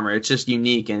Isle of Armor. It's just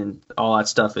unique, and all that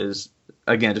stuff is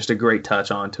again just a great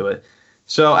touch onto it.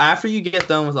 So after you get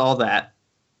done with all that,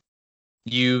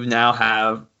 you now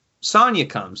have Sonya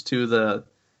comes to the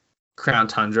Crown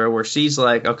Tundra, where she's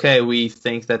like, okay, we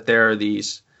think that there are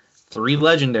these 3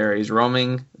 legendaries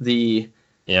roaming the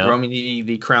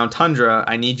Crown Tundra.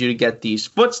 I need you to get these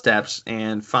footsteps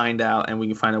and find out, and we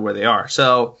can find out where they are.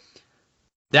 So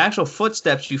the actual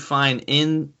footsteps you find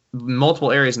in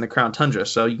multiple areas in the Crown Tundra.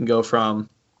 So you can go from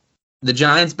the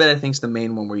Giant's Bed, I think, is the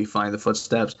main one where you find the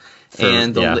footsteps,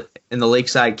 and the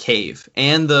Lakeside Cave,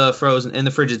 and the Frozen and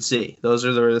the Frigid Sea. Those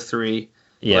are the 3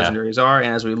 legendaries are.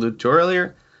 And as we alluded to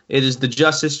earlier, it is the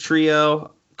Justice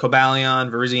Trio: Cobalion,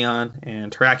 Virizion,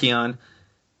 and Terrakion.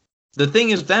 The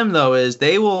thing is with them, though, is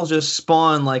they will just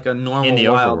spawn like a normal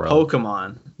wild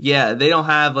Pokemon. Yeah, they don't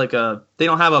have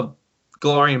a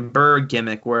Galarian bird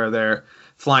gimmick where they're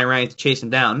flying around to chase them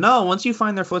down. No, once you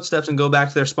find their footsteps and go back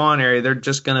to their spawn area, they're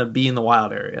just gonna be in the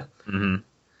wild area. Mm-hmm.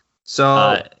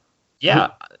 So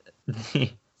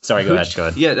sorry, go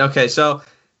ahead. Yeah, okay. So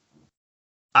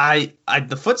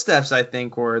the footsteps I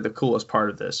think were the coolest part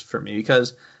of this for me,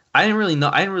 because I didn't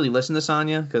really listen to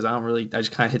Sonya, because I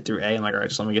just kind of hit through A and like, all right,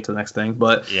 just let me get to the next thing.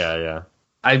 But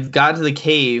I got to the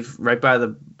cave right by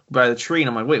the tree, and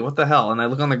I'm like, wait, what the hell? And I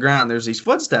look on the ground, there's these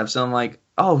footsteps, and I'm like,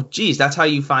 oh, geez, that's how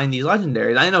you find these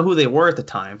legendaries. I didn't know who they were at the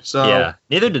time. So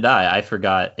neither did I. I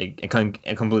forgot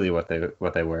completely what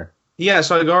they were. Yeah,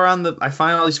 so I go around I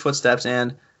find all these footsteps,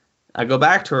 and I go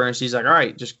back to her, and she's like, all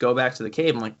right, just go back to the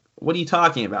cave. I'm like, what are you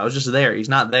talking about? I was just there. He's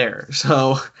not there.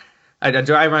 So I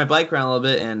drive my bike around a little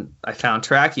bit, and I found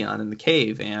Terrakion in the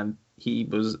cave, and he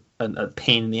was a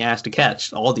pain in the ass to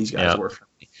catch. All these guys were for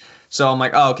me. So I'm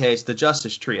like, oh, okay, it's the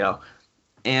Justice Trio.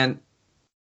 And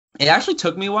it actually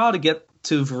took me a while to get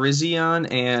to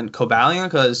Virizion and Cobalion,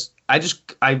 because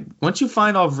once you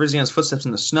find all of Virizion's footsteps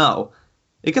in the snow,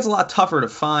 it gets a lot tougher to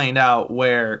find out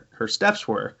where her steps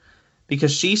were,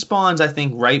 because she spawns, I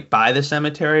think, right by the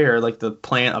cemetery, or like the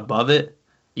plant above it.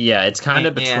 Yeah, it's kind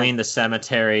of between the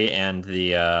cemetery and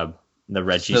the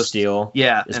Registeel.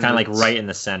 Yeah, it's kind of like right in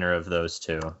the center of those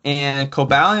two. And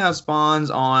Cobalion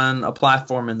spawns on a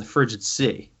platform in the Frigid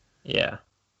Sea. Yeah.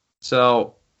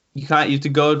 So you have to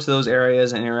go to those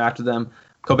areas and interact with them.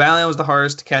 Cobalion was the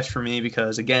hardest to catch for me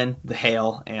because, again, the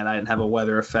hail, and I didn't have a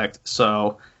weather effect.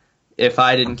 So if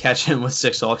I didn't catch him with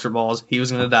 6 Ultra Balls, he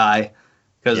was going to die,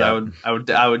 because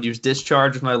I would use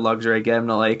Discharge with my Luxray, get him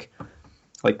to like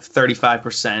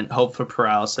 35%, hope for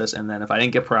paralysis, and then if I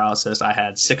didn't get paralysis, I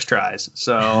had 6 tries.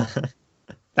 So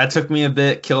That took me a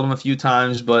bit, killed him a few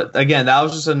times, but again, that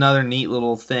was just another neat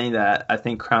little thing that I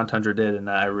think Crown Tundra did and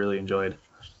that I really enjoyed.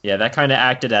 Yeah, that kind of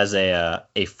acted as a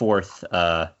fourth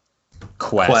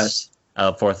quest,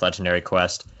 a fourth legendary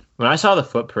quest. When I saw the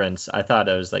footprints, I thought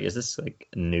I was like, "Is this like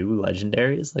new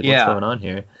legendaries? Like, what's going on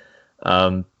here?"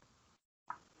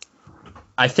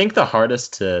 I think the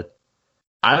hardest for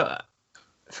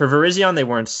Virizion, they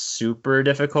weren't super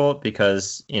difficult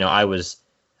because I was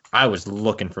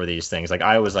looking for these things. Like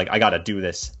I was like, I gotta do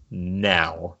this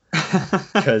now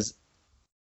because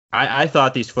I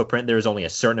thought there was only a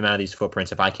certain amount of these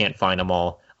footprints. If I can't find them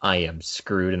all, I am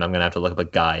screwed, and I'm gonna have to look up a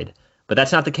guide. But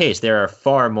that's not the case. There are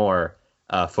far more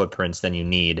footprints than you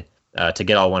need to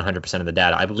get all 100% of the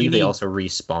data. I believe they also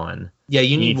respawn. Yeah,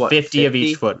 you need what, 50 of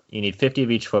each foot. You need 50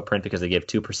 of each footprint because they give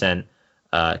 2%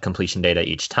 completion data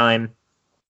each time.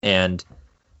 And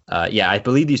I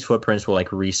believe these footprints will like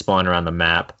respawn around the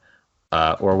map.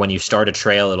 Or when you start a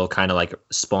trail, it'll kind of like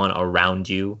spawn around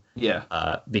you.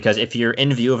 Yeah. Because if you're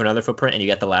in view of another footprint and you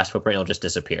get the last footprint, it'll just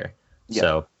disappear. Yeah.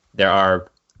 So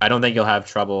I don't think you'll have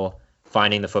trouble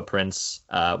finding the footprints,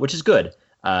 which is good.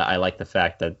 I like the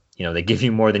fact that, they give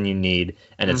you more than you need,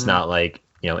 and it's not like,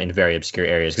 in very obscure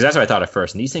areas. Because that's what I thought at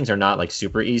first. And these things are not like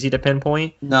super easy to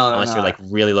pinpoint. No, unless you're like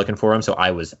really looking for them. So I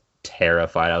was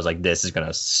terrified. I was like, this is going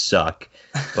to suck.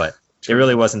 But it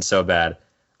really wasn't so bad.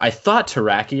 I thought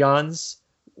Terrakions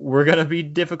were going to be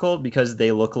difficult because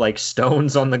they look like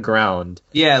stones on the ground.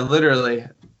 Yeah, literally.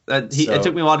 It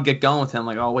took me a while to get going with him.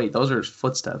 Like, oh, wait, those are his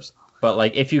footsteps. But,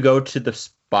 like, if you go to the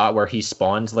spot where he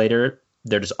spawns later,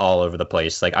 they're just all over the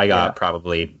place. Like, I got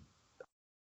probably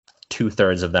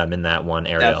 2/3 of them in that one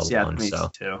area alone. Me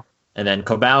too. And then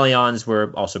Cobalions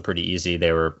were also pretty easy.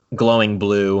 They were glowing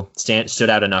blue, stood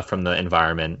out enough from the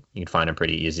environment. You could find them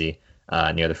pretty easy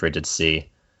near the Frigid Sea.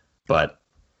 But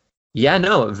yeah,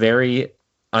 no,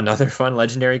 another fun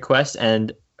legendary quest.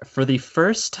 And for the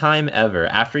first time ever,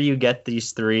 after you get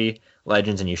these 3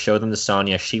 legends and you show them to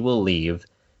Sonya, she will leave.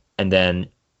 And then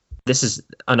this is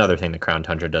another thing that Crown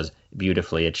Tundra does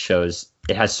beautifully. It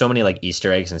has so many like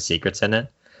Easter eggs and secrets in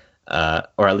it,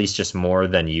 or at least just more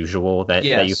than usual that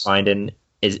you find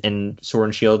in Sword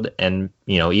and Shield and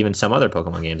even some other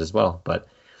Pokemon games as well. But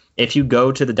if you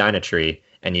go to the Dynatree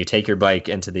and you take your bike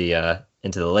into the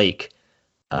lake,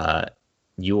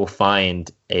 you will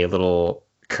find a little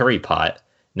curry pot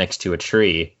next to a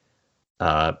tree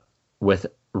with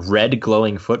red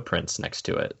glowing footprints next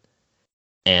to it.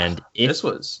 And this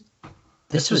was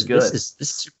good. This is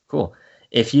super cool.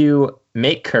 If you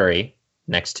make curry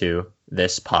next to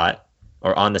this pot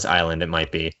or on this island, it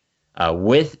might be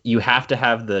you have to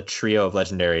have the trio of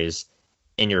legendaries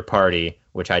in your party,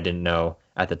 which I didn't know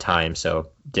at the time, so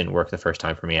didn't work the first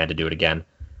time for me. I had to do it again.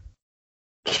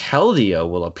 Keldeo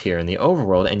will appear in the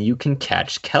overworld, and you can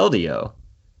catch Keldeo,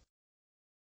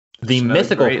 the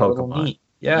mythical Pokemon.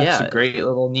 It's a great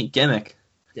little neat gimmick.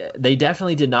 They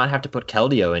definitely did not have to put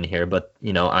Keldeo in here, but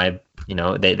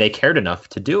they cared enough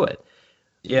to do it.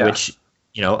 Yeah. Which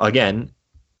again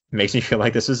makes me feel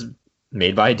like this was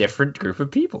made by a different group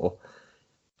of people.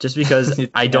 Just because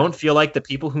I don't feel like the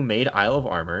people who made Isle of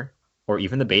Armor, or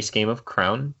even the base game of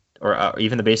Crown, or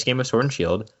even the base game of Sword and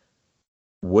Shield,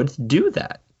 would do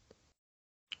that.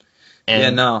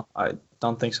 And, I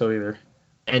don't think so either.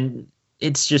 And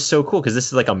it's just so cool because this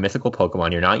is like a mythical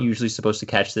Pokemon. You're not usually supposed to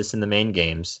catch this in the main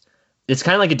games. It's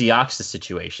kind of like a Deoxys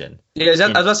situation. Yeah, I was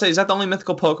about to say, is that the only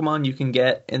mythical Pokemon you can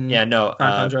get in Crown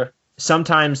Tundra?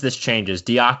 Sometimes this changes.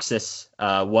 Deoxys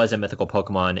was a mythical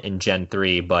Pokemon in Gen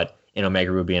 3, but in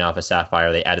Omega Ruby and Alpha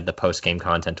Sapphire, they added the post-game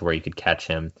content to where you could catch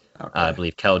him. Okay. I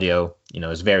believe Keldeo,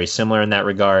 is very similar in that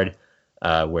regard,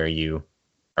 where you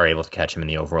are able to catch him in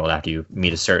the overworld after you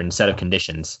meet a certain set of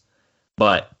conditions.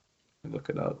 But look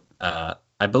it up.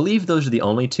 I believe those are the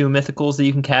only 2 mythicals that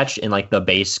you can catch in like the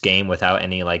base game without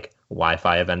any like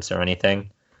Wi-Fi events or anything.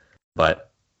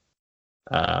 But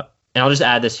and I'll just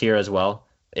add this here as well.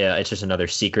 It's just another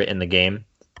secret in the game.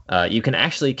 You can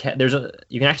actually catch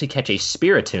a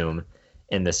Spiritomb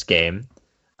in this game.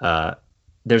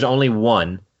 There's only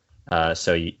one,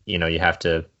 so you have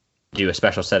to do a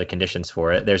special set of conditions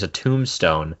for it. There's a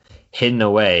tombstone hidden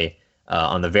away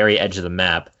on the very edge of the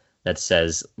map that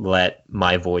says "Let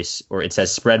my voice," or it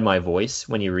says "Spread my voice"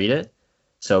 when you read it.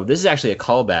 So this is actually a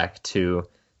callback to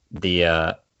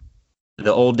the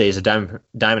old days of Diamond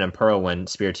and Pearl when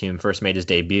Spiritomb first made his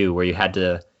debut, where you had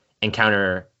to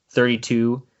encounter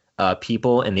 32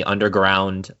 people in the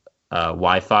underground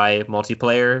Wi-Fi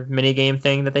multiplayer minigame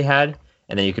thing that they had,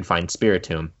 and then you could find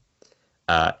Spiritomb.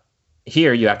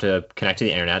 Here you have to connect to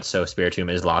the internet, so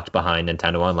Spiritomb is locked behind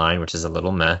Nintendo Online, which is a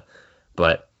little meh.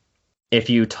 But if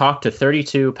you talk to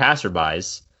 32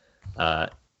 passerbys,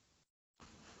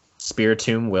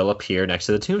 Spiritomb will appear next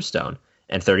to the tombstone.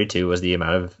 And 32 was the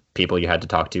amount of people you had to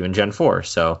talk to in Gen 4.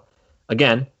 So,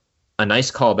 again, a nice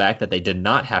callback that they did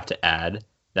not have to add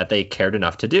that they cared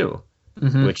enough to do.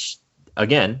 Mm-hmm. Which,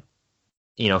 again,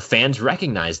 fans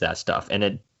recognize that stuff.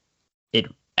 And it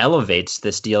elevates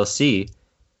this DLC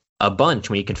a bunch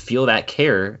when you can feel that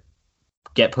care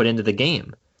get put into the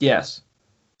game. Yes.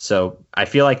 So I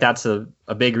feel like that's a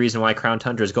big reason why Crown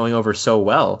Tundra is going over so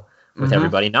well with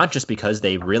everybody, not just because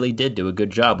they really did do a good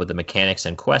job with the mechanics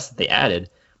and quests that they added,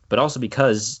 but also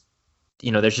because,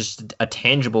 there's just a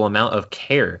tangible amount of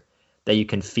care that you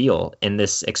can feel in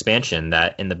this expansion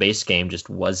that in the base game just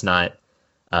was not,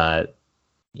 in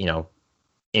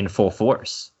full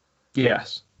force.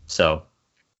 Yes. So,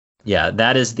 yeah,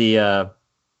 that is the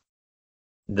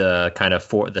kind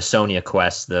of the Sonia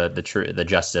quest, the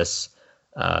Justice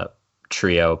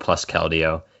trio plus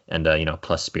Keldeo and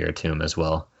plus Spiritomb as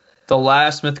well. The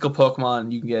last mythical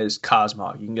Pokemon you can get is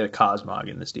Cosmog. You can get a Cosmog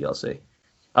in this DLC.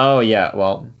 Oh yeah,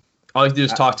 well, all you have to do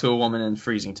is talk to a woman in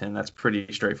Freezington. That's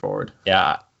pretty straightforward.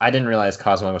 Yeah, I didn't realize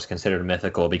Cosmog was considered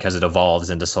mythical because it evolves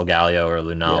into Solgaleo or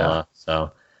Lunala. Yeah.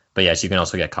 So, but yes, you can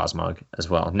also get Cosmog as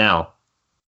well. Now,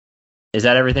 is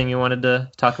that everything you wanted to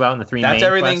talk about in the three? That's main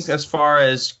everything quests?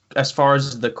 as far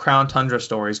as the Crown Tundra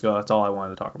stories go. That's all I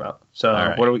wanted to talk about. So,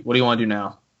 right. What do you want to do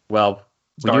now? Well,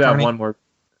 we do have one more.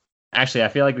 Actually, I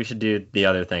feel like we should do the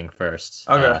other thing first.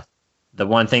 Okay. The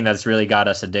one thing that's really got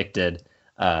us addicted.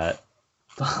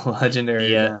 Legendary.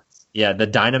 Yeah, the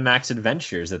Dynamax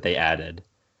Adventures that they added.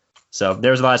 So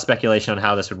there was a lot of speculation on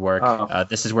how this would work. Oh.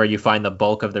 This is where you find the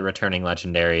bulk of the returning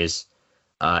legendaries,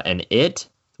 and it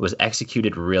was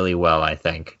executed really well, I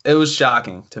think. It was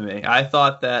shocking to me. I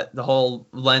thought that the whole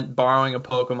borrowing a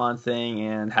Pokemon thing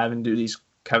and having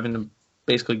to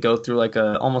basically go through like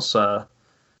a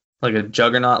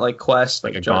Juggernaut like quest,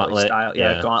 like a gauntlet style,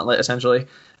 gauntlet essentially.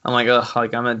 I'm like, I'm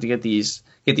gonna get these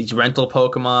rental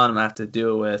Pokemon. I'm gonna have to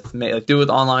do it with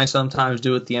online sometimes,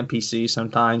 do it with the NPC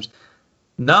sometimes.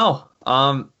 No,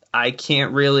 I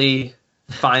can't really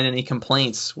find any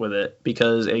complaints with it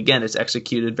because again, it's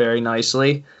executed very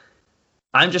nicely.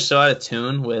 I'm just so out of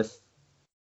tune with.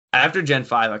 After Gen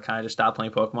 5, I kind of just stopped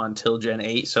playing Pokemon until Gen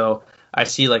 8. So I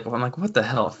see I'm like, what the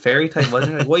hell? Fairy type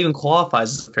legendary? What even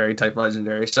qualifies as a fairy type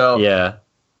legendary? So yeah.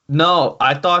 No,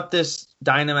 I thought this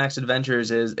Dynamax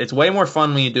Adventures it's way more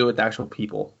fun when you do it with actual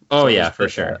people. Oh, so yeah, for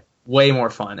sure. Way more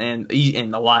fun and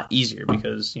a lot easier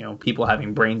because, people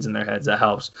having brains in their heads, that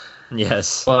helps.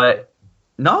 Yes. But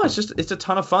no, it's a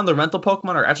ton of fun. The rental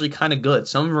Pokemon are actually kind of good.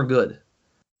 Some of them are good.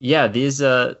 Yeah, these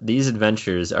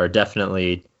adventures are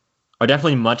definitely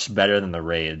much better than the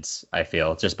raids, I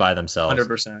feel, just by themselves.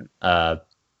 100%.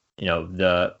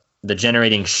 The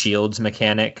generating shields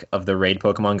mechanic of the raid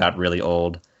Pokemon got really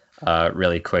old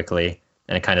really quickly,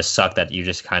 and it kind of sucked that you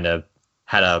just kind of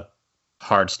had a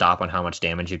hard stop on how much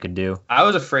damage you could do. I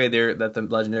was afraid that the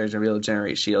legendaries are going to be able to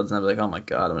generate shields, and I'd be like, oh my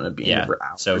god, I'm going to be in here for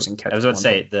hours and catch. I was about to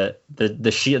say, the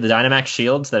Dynamax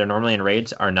shields that are normally in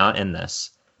raids are not in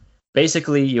this.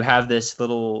 Basically, you have this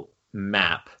little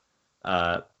map,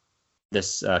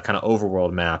 this kind of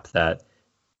overworld map that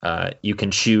you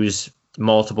can choose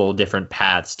multiple different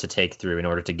paths to take through in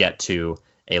order to get to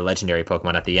a legendary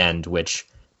Pokemon at the end, which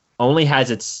only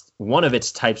has one of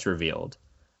its types revealed.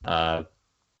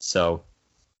 So,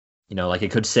 like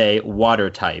it could say water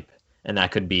type, and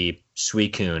that could be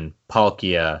Suicune,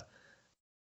 Palkia,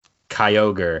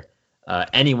 Kyogre,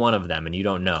 any one of them, and you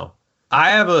don't know.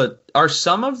 Are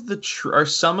some of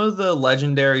the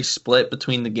legendary split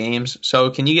between the games?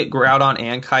 So can you get Groudon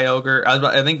and Kyogre?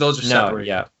 I think those are separate. No,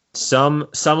 yeah. Some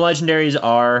legendaries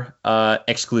are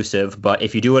exclusive, but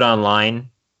if you do it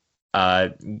online,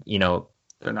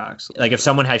 they're not exclusive. Like if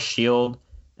someone has Shield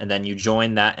and then you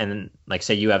join that, and like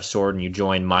say you have Sword and you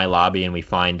join my lobby and we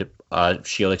find a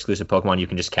Shield exclusive Pokemon, you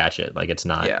can just catch it. Like it's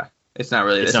not. Yeah, it's not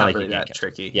really that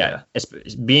tricky. Yeah.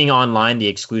 It's being online, the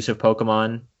exclusive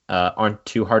Pokemon aren't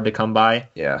too hard to come by.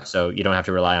 Yeah. So you don't have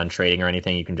to rely on trading or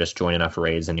anything. You can just join enough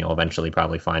raids and you'll eventually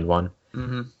probably find one.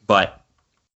 Mm-hmm. But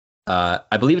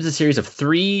I believe it's a series of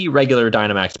 3 regular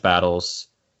Dynamax battles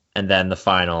and then the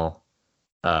final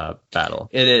battle.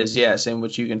 It is, yes, in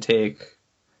which you can take.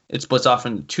 It splits off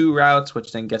into 2 routes,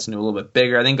 which then gets into a little bit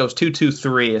bigger. I think it goes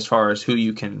 2-2-3 as far as who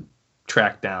you can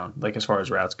track down, like as far as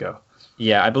routes go.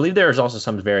 Yeah, I believe there is also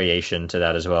some variation to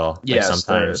that as well. Yes,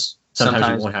 like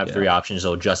sometimes you won't have 3 options;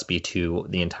 it'll just be 2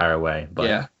 the entire way.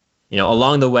 But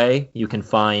along the way, you can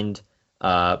find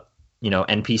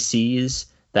NPCs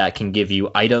that can give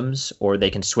you items, or they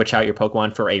can switch out your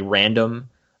Pokemon for a random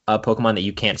Pokemon that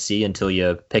you can't see until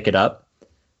you pick it up.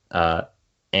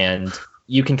 And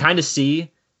you can kind of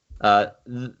see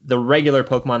the regular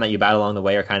Pokemon that you battle along the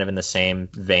way are kind of in the same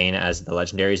vein as the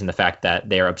legendaries in the fact that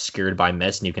they are obscured by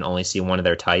mist and you can only see one of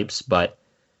their types, but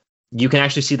you can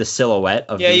actually see the silhouette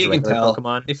of these you can regular tell.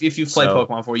 Pokemon. If you've played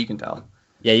Pokemon before, you can tell.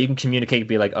 Yeah, you can communicate,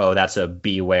 be like, oh, that's a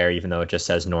Beware, even though it just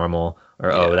says normal,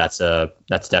 or oh, that's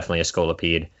definitely a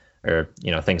Scolipede, or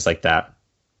things like that.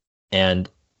 And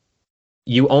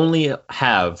you only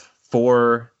have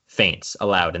 4 feints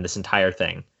allowed in this entire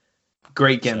thing.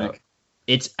 Great gimmick. So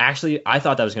it's actually, I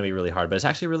thought that was going to be really hard, but it's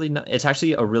actually it's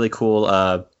actually a really cool,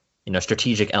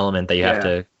 strategic element that you have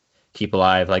to keep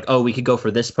alive. Like, oh, we could go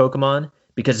for this Pokemon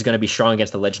because it's going to be strong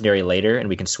against the legendary later, and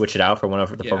we can switch it out for one of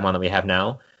the Pokemon that we have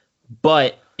now.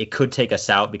 But it could take us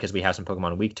out because we have some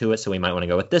Pokemon weak to it, so we might want to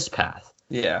go with this path.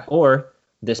 Yeah. Or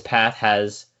this path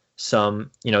has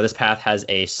this path has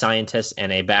a scientist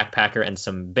and a backpacker and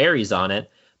some berries on it,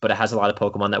 but it has a lot of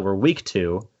Pokemon that we're weak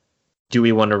to. Do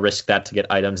we want to risk that to get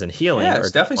items and healing? Yeah,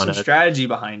 there's definitely some strategy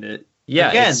behind it. Yeah.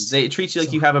 Again, it treats you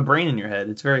like you have a brain in your head.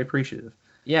 It's very appreciative.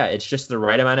 Yeah, it's just the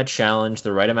right amount of challenge,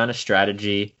 the right amount of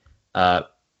strategy. And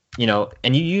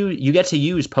you get to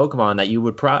use Pokemon that you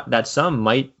would that some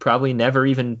might probably never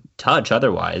even touch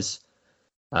otherwise.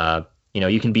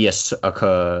 You can be some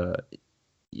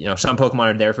Pokemon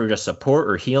are there for just support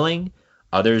or healing.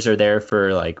 Others are there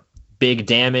for like big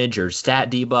damage or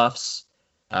stat debuffs.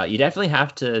 You definitely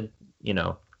have to,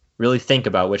 really think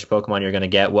about which Pokemon you're going to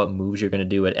get, what moves you're going to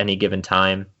do at any given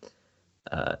time.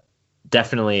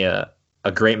 Definitely a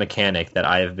great mechanic that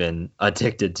I have been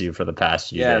addicted to for the past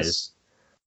few days.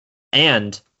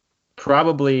 And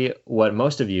probably what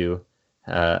most of you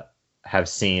have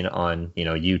seen on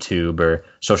YouTube or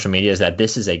social media is that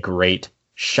this is a great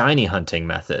shiny hunting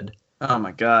method. Oh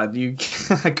my god,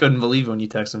 I couldn't believe when you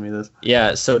texted me this.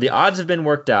 Yeah, so the odds have been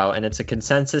worked out, and it's a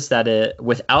consensus that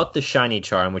without the shiny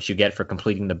charm, which you get for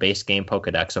completing the base game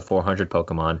Pokedex of 400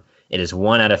 Pokemon, it is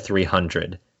 1 out of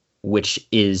 300, which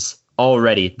is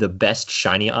already the best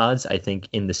shiny odds, I think,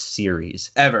 in the series.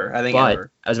 Ever. I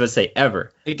was about to say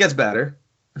ever. It gets better.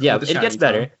 Yeah, it gets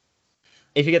better. Charm.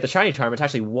 If you get the shiny charm, it's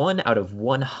actually 1 out of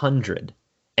 100.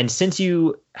 And since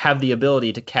you have the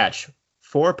ability to catch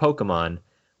 4 Pokemon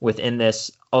within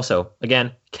this, also,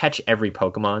 again, catch every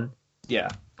Pokemon. Yeah.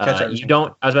 You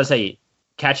don't, I was about to say,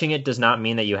 catching it does not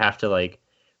mean that you have to,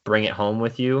 bring it home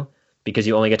with you, because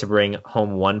you only get to bring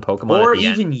home 1 Pokemon or at the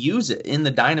even end. Use it in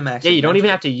the Dynamax. Yeah, you don't even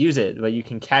have to use it, but you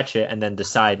can catch it and then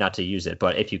decide not to use it.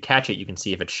 But if you catch it, you can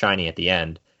see if it's shiny at the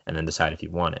end and then decide if you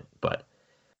want it. But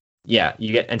yeah,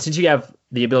 and since you have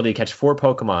the ability to catch 4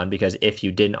 Pokemon, because if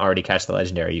you didn't already catch the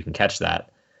legendary, you can catch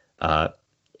that.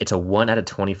 It's a 1 out of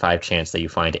 25 chance that you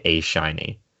find a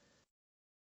shiny,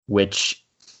 which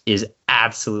is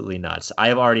absolutely nuts. I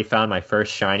have already found my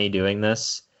first shiny doing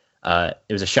this. It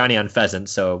was a shiny on Pheasant,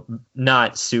 so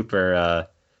not super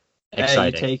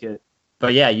exciting. Hey, you take it.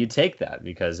 But yeah, you take that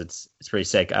because it's pretty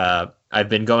sick. I've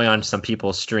been going on to some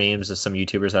people's streams of some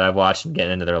YouTubers that I've watched and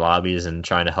getting into their lobbies and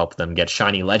trying to help them get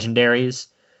shiny legendaries.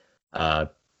 I'm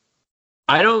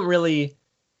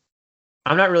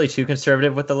not really too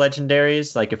conservative with the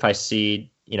legendaries. Like if I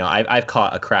see, I've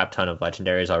caught a crap ton of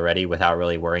legendaries already without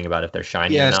really worrying about if they're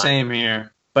shiny or not. Yeah, same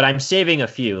here. But I'm saving a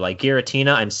few. Like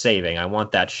Giratina, I'm saving. I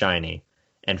want that shiny.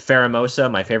 And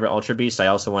Pheromosa, my favorite Ultra Beast, I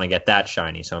also want to get that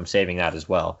shiny, so I'm saving that as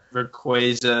well.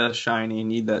 Rayquaza shiny,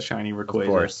 need that shiny Rayquaza. Of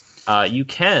course. You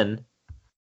can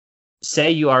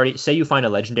say you find a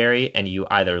legendary and you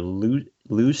either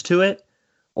lose to it,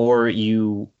 or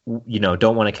you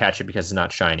don't want to catch it because it's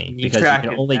not shiny. Because track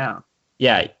you can it down.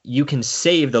 Yeah, you can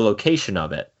save the location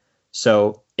of it.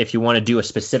 So if you want to do a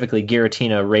specifically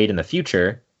Giratina raid in the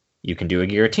future, you can do a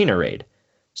Giratina raid.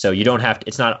 So you don't have to,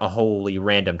 it's not a wholly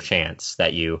random chance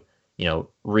that you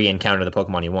re-encounter the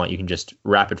Pokemon you want. You can just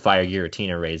rapid fire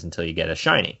Giratina raids until you get a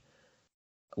shiny,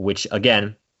 which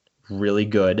again, really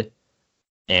good.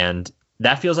 And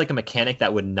that feels like a mechanic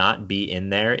that would not be in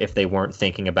there if they weren't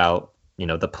thinking about,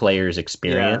 the player's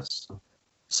experience. Yes.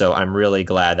 So I'm really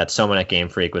glad that someone at Game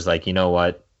Freak was like, you know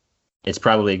what? It's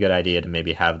probably a good idea to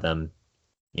maybe have them,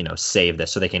 save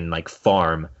this so they can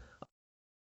farm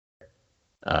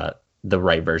the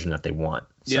right version that they want.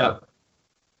 So,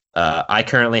 yeah. I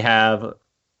currently have,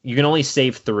 you can only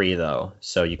save 3 though,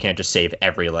 so you can't just save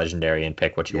every legendary and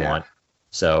pick what you want.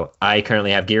 So I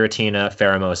currently have Giratina,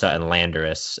 Pheromosa, and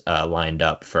Landorus lined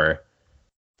up for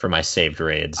my saved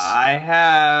raids. I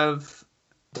have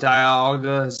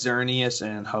Dialga, Xerneas,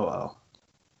 and Ho-Oh.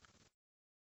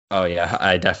 Oh yeah,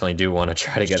 I definitely do want to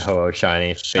try to get Ho-Oh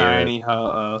shiny. Shiny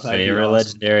Ho-Oh. Favorite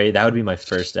legendary. That would be my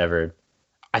first ever.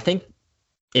 I think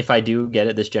if I do get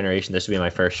it this generation, this will be my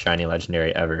first shiny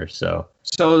legendary ever. So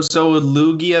So would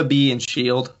Lugia be in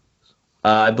Shield?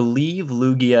 I believe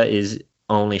Lugia is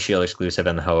only Shield exclusive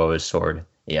and the Ho-Oh is Sword.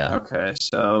 Yeah. Okay,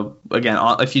 so again,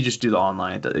 if you just do the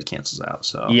online, it cancels out.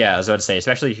 So Yeah, I was about to say,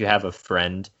 especially if you have a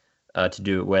friend to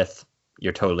do it with,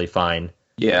 you're totally fine.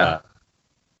 yeah,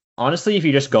 Honestly, if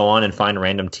you just go on and find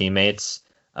random teammates,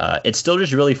 it's still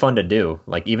just really fun to do.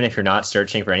 Like, even if you're not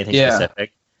searching for anything yeah,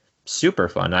 specific, super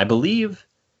fun. I believe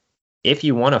if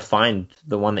you want to find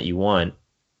the one that you want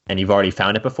and you've already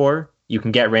found it before, you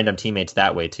can get random teammates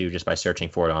that way too, just by searching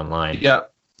for it online. yeah,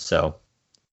 So,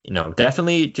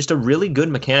 definitely just a really good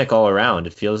mechanic all around.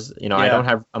 It feels, I yeah. don't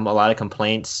have a lot of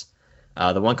complaints.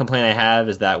 The one complaint I have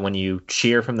is that when you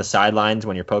cheer from the sidelines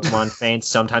when your Pokemon faints,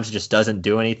 sometimes it just doesn't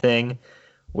do anything,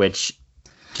 which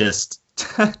just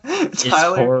is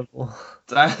Tyler horrible.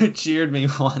 Tyler cheered me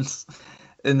once,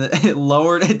 and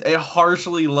it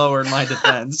harshly lowered my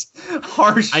defense.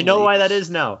 Harshly. I know why that is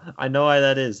now. I know why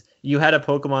that is. You had a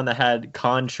Pokemon that had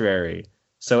contrary,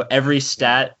 so every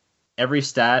stat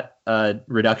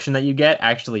reduction that you get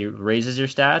actually raises your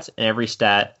stats, and every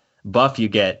stat buff you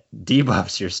get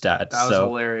debuffs your stats. That was So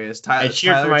hilarious. I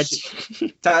cheered for my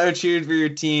Tyler cheered for your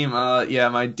team. Yeah,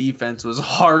 my defense was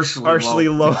harshly partially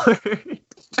lowered. lowered.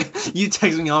 You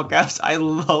text me all caps. I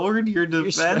lowered your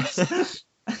defense.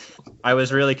 I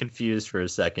was really confused for a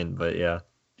second, but yeah,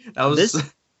 That was this that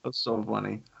was so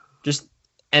funny. just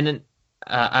and then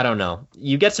I don't know.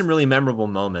 You get some really memorable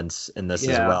moments in this as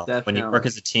Yeah, well when you work definitely.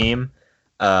 as a team.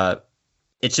 Uh,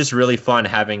 it's just really fun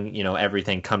having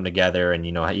everything come together, and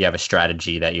you have a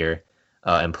strategy that you're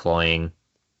employing.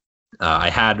 I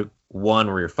had one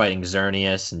where you're fighting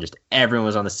Xerneas, and just everyone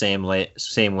was on the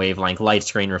same wavelength. Light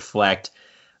screen reflect,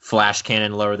 flash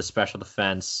cannon lower the special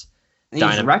defense, And you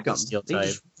just wreck them. steel You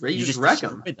type. you just wreck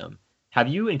them. destroyed them. Have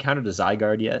you encountered a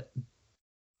Zygarde yet?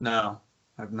 No,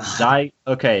 I've not.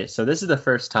 Okay, so this is the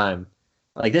first time.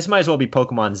 Like, this might as well be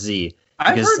Pokemon Z.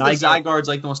 I've Because heard the Zygarde's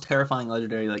like the most terrifying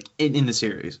legendary like in the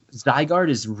series. Zygarde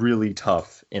is really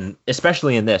tough,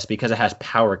 especially in this, because it has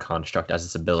Power Construct as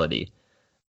its ability,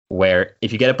 where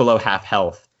if you get it below half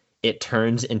health, it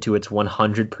turns into its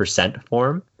 100%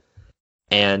 form.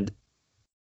 And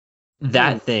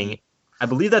that thing, I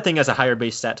believe that thing has a higher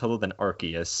base stat total than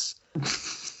Arceus.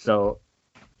 So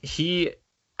he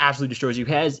absolutely destroys you.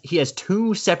 He has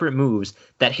two separate moves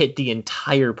that hit the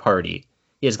entire party.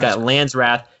 He has got Land's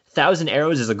Wrath. Thousand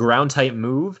Arrows is a ground type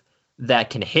move that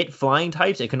can hit flying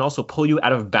types. It can also pull you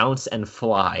out of bounce and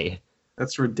fly.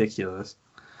 That's ridiculous.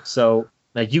 So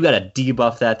like you gotta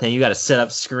debuff that thing. You gotta set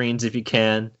up screens if you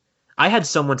can. I had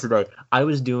someone today. I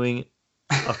was doing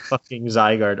a fucking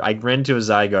Zygarde. I ran into a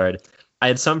Zygarde. I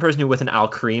had some person who with an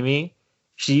Alcremie.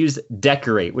 She used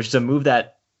Decorate, which is a move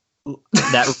that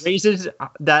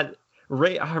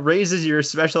raises your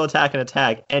special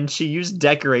attack and she used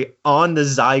Decorate on the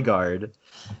Zygarde.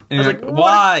 And you're like, what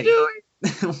why? are you doing?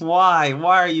 Why?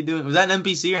 Why are you doing? Was that an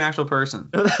NPC or an actual person?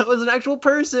 That was an actual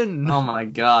person. Oh my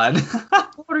god.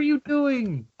 What are you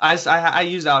doing? I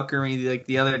used Alchemy like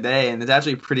the other day, and it's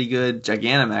actually a pretty good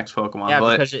Gigantamax Pokemon. Yeah,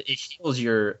 but because it heals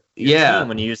your yeah, team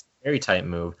when you use the fairy type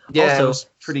move. yeah, Also, it was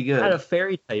pretty she had a good.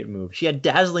 fairy type move. She had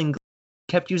Dazzling,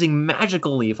 kept using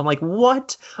Magical Leaf. I'm like,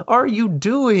 what are you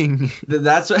doing?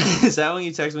 That's what is that when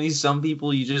you text me? Some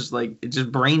people you just like it's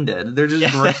just brain dead. They're just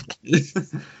Yeah. brain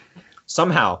dead.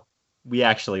 Somehow, we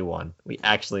actually won. We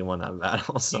actually won that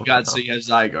battle. You got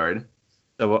Zygarde.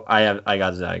 So I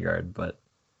got Zygarde, but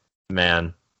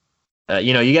man,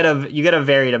 you get a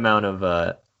varied amount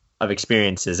of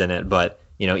experiences in it, but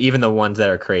even the ones that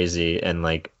are crazy and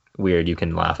like weird, you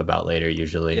can laugh about later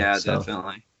usually. Yeah, So,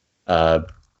 definitely.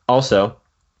 Also,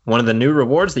 one of the new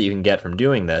rewards that you can get from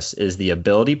doing this is the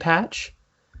ability patch,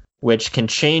 which can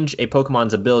change a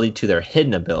Pokemon's ability to their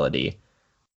hidden ability,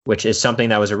 which is something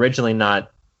that was originally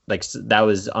not that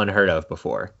was unheard of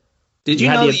before. Did you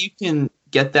know that you can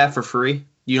get that for free?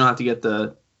 You don't have to get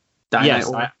the Dynite Yes,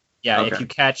 Orb? If you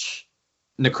catch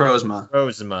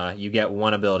Necrozma, you get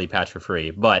one ability patch for free,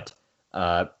 but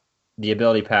the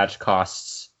ability patch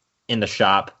costs in the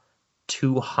shop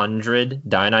 200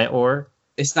 Dynite ore.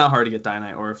 it's not hard to get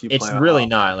Dynite Orb if you play. It's really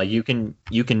not. Like you can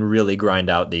really grind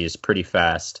out these pretty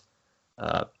fast.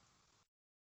 I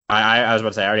was about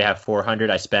to say I already have 400.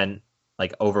 I spent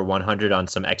like over 100 on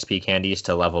some XP candies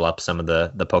to level up some of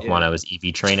the Pokemon I was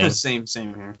EV training. Same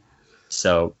here.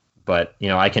 So, but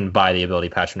I can buy the ability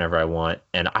patch whenever I want,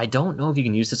 and I don't know if you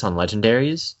can use this on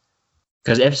legendaries,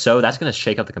 because if so, that's going to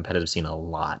shake up the competitive scene a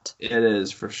lot. It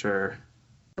is for sure.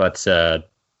 But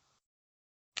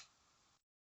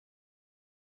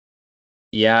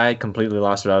Yeah, I completely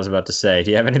lost what I was about to say.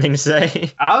 Do you have anything to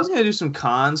say? I was gonna do some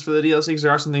cons for the DLC because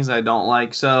there are some things I don't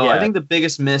like. So I Yeah. think the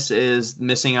biggest miss is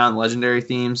missing on legendary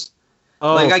themes.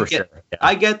 Like Oh, for sure. Yeah.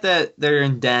 I get that they're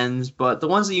in dens, but the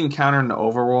ones that you encounter in the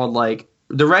overworld, like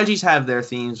the Reggies have their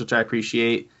themes, which I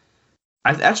appreciate.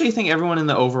 I actually think everyone in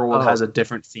the overworld Oh, has a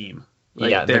different theme.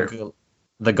 Like yeah. they're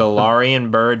The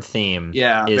Galarian bird theme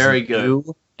yeah, is very good.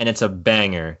 new and it's a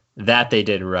banger. That they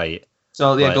did right.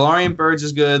 So yeah, But Galarian Birds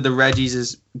is good. The Reggies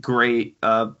is great.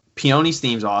 Peony's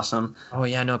theme's awesome. oh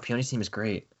yeah, no, Peony's theme is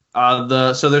great.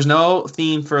 So there's no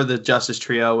theme for the Justice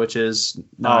Trio, which is Oh,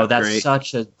 not that's great.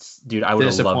 such a dude. I would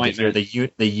have loved to hear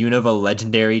the Unova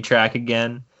legendary track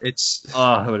again. It's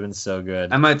Oh, it would have been so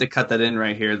good. I might have to cut that in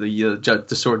right here. The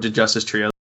Sword to Justice Trio.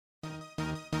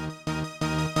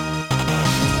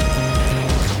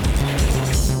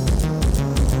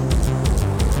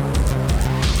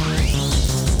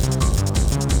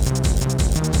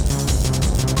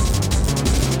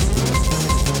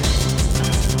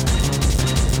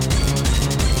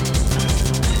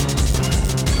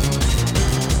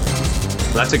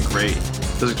 That's a great.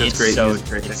 Those are just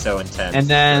great. It's so intense. And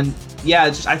then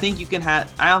yeah, I think you can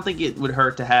have. I don't think it would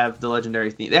hurt to have the legendary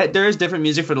theme. There is different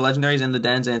music for the legendaries and the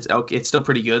dens, and it's still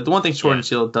pretty good. The one thing Sword and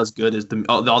Shield does good is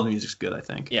all the music's good. I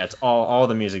think. Yeah, it's all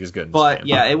the music is good. In But this game.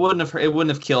 yeah, it wouldn't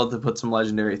have killed to put some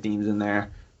legendary themes in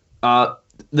there.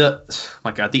 The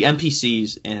my god, the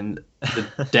NPCs in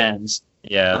the dens,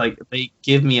 yeah, like they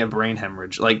give me a brain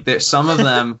hemorrhage. Like some of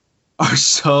them are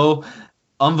so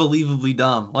unbelievably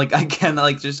dumb. Like I can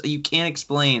you can't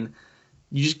explain.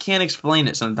 You just can't explain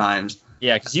it sometimes.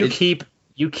 yeah, because you keep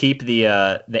the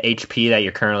HP that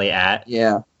you're currently at.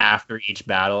 Yeah. After each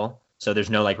battle, so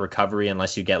there's no like recovery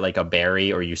unless you get like a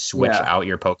berry or you switch out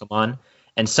your Pokemon.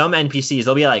 And some NPCs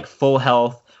they'll be like full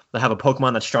health. They'll have a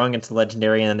Pokemon that's strong against the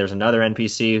legendary, and then there's another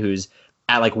NPC who's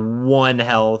at like 1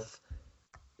 health,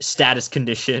 status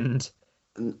conditioned.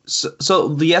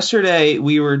 So yesterday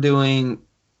we found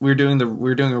a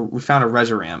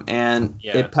Reshiram, and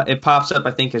it pops up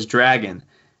I think as Dragon.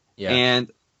 Yeah. And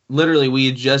literally we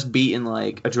had just beaten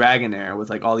like a Dragonair with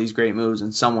like all these great moves,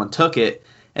 and someone took it,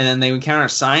 and then they encountered a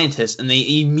scientist, and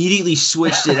they immediately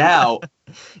switched it out.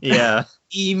 Yeah.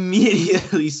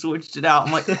 Immediately switched it out.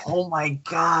 I'm like, oh my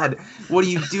god, what are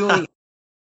you doing?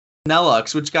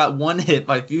 Nellux, which got one hit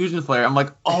by Fusion Flare. I'm like,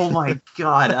 oh my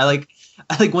god.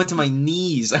 I went to my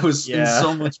knees. I was in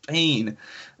so much pain.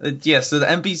 So the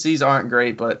NPCs aren't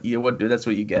great, but that's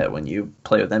what you get when you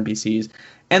play with NPCs.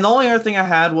 And the only other thing I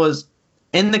had was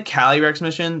in the Calyrex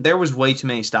mission, there was way too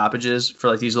many stoppages for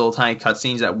like these little tiny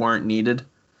cutscenes that weren't needed.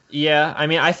 Yeah, I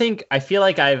mean, I feel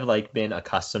like I've like been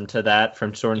accustomed to that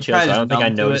from Sword and Shield, so I don't think I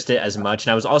noticed it as much.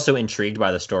 And I was also intrigued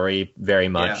by the story very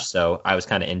much, so I was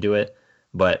kind of into it.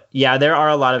 But yeah, there are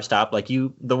a lot of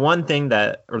the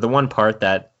one part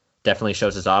that definitely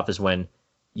shows us off is when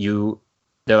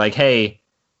they're like, hey,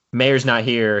 Mayor's not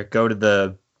here, go to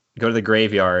the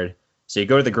graveyard. So you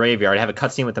go to the graveyard, have a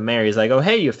cutscene with the mayor. He's like, oh,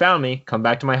 hey, you found me. Come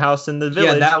back to my house in the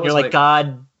village. You're like,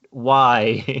 God,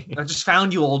 why? I just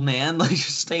found you, old man. Like,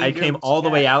 just stay. I came all the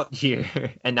way out here,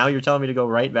 and now you're telling me to go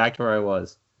right back to where I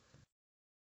was.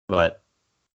 But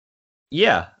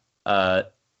yeah, I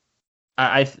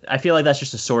feel like that's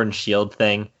just a Sword and Shield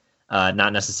thing,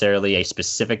 not necessarily a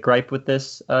specific gripe with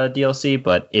this DLC,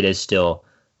 but it is still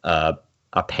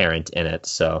apparent in it.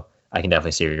 So I can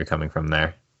definitely see where you're coming from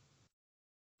there.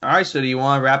 All right, so do you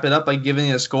want to wrap it up by giving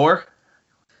it a score?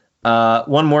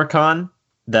 One more con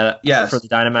for the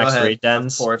Dynamax Raid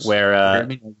Dens, where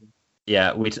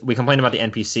we complained about the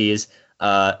NPCs.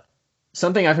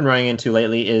 Something I've been running into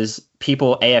lately is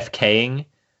people AFKing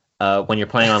when you're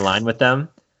playing online with them.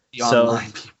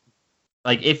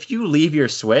 Like if you leave your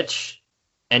Switch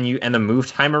and the move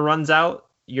timer runs out,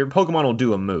 your Pokemon will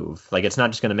do a move. Like it's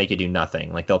not just going to make you do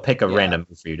nothing. Like they'll pick a random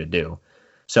move for you to do.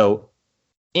 So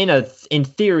in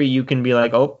theory, you can be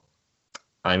like, oh,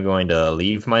 I'm going to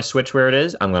leave my Switch where it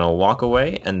is. I'm going to walk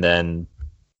away, and then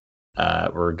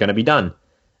we're going to be done.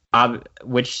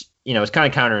 Which, is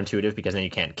kind of counterintuitive because then you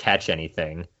can't catch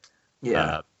anything.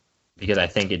 Yeah. Because I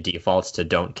think it defaults to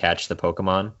don't catch the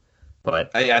Pokemon. But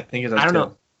I think it does. I don't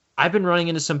know. I've been running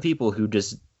into some people who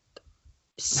just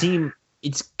seem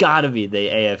it's got to be the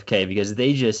AFK because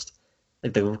they just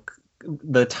like the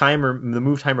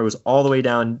move timer was all the way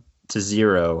down to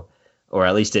 0, or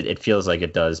at least it feels like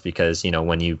it does because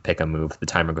when you pick a move the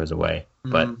timer goes away.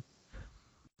 But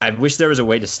I wish there was a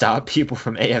way to stop people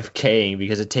from AFKing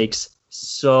because it takes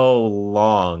so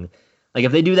long. Like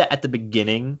if they do that at the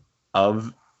beginning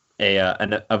of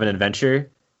an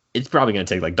adventure, it's probably going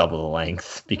to take like double the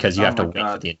length because you have to wait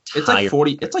for the entire.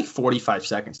 It's like 45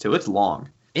 seconds too. It's long.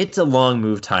 It's a long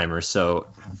move timer, so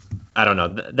I don't know.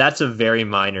 That's a very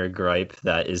minor gripe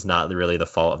that is not really the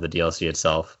fault of the DLC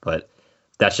itself, but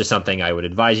that's just something I would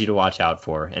advise you to watch out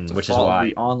for, and It's the which is fault of why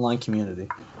the online community.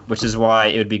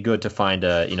 it would be good to find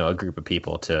a group of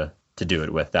people to do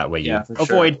it with. That way you Yeah, for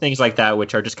avoid sure. things like that,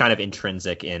 which are just kind of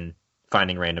intrinsic in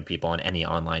finding random people in any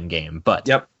online game. But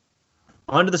Yep.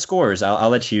 on to the scores. I'll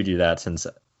let you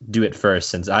do it first,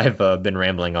 since I've been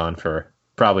rambling on for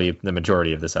probably the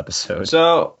majority of this episode.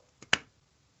 So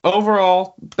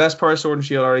overall, best part of Sword and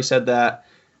Shield, I already said that.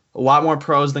 A lot more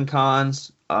pros than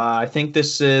cons. I think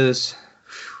this is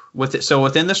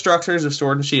within the structures of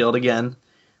Sword and Shield, again,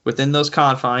 within those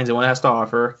confines and what it has to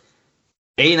offer,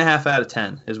 8.5 out of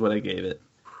 10 is what I gave it.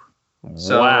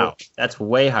 So, Wow, that's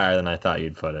way higher than I thought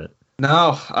you'd put it.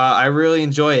 No, I really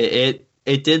enjoy it.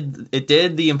 It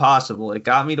did the impossible. It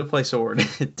got me to play Sword.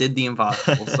 It did the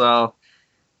impossible. So,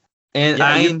 and Yeah,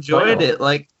 I you enjoyed play it.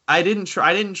 Like I didn't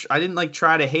like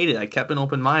try to hate it. I kept an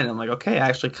open mind. I'm like, okay, I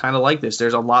actually kind of like this.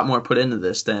 There's a lot more put into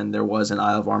this than there was in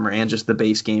Isle of Armor and just the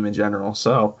base game in general.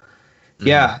 So,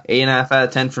 yeah, 8.5 out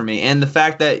of 10 for me. And the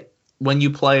fact that when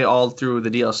you play all through the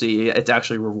DLC, it's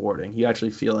actually rewarding. You actually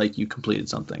feel like you completed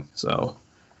something. So,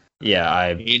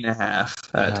 Yeah,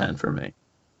 8.5 out of 10 for me.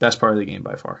 Best part of the game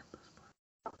by far.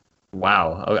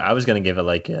 wow. I was gonna give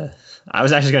it I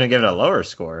was actually gonna give it a lower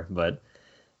score, but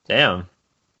damn.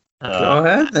 Go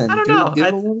ahead then. I don't know. Give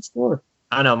it a low score.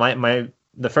 I don't know.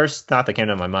 The first thought that came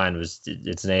to my mind was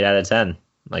it's an 8 out of 10.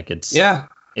 Like Yeah.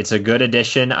 it's a good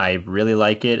addition. I really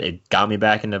like it. It got me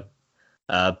back into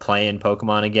playing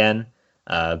Pokemon again.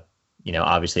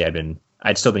 Obviously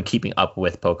I'd still been keeping up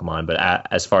with Pokemon, but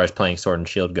as far as playing Sword and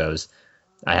Shield goes,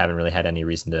 I haven't really had any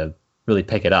reason to really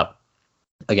pick it up.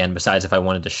 Again, besides if I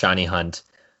wanted to shiny hunt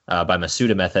by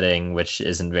Masuda methoding, which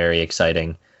isn't very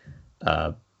exciting.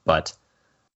 But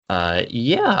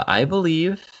yeah, I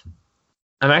believe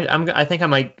I think I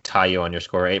might tie you on your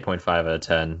score, 8.5 out of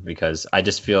 10, because I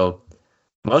just feel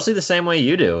mostly the same way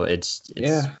you do. It's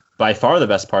Yeah. by far the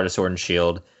best part of Sword and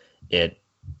Shield. It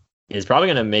is probably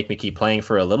going to make me keep playing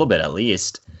for a little bit at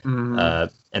least.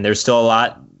 Mhm. And there's still a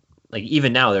lot, like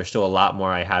even now, there's still a lot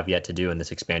more I have yet to do in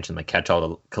this expansion, like collect all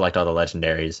the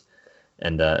legendaries,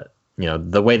 and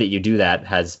the way that you do that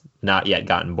has not yet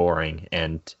gotten boring,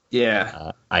 and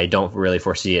Yeah. I don't really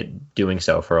foresee it doing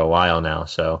so for a while now.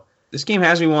 So This game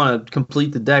has me want to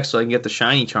complete the deck so I can get the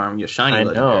shiny charm, get shiny I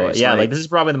know, legendaries. yeah, like this is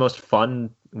probably the most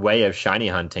fun way of shiny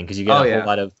hunting, because you get a yeah. whole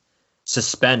lot of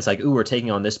suspense. Like, ooh, we're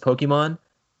taking on this Pokemon.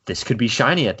 This could be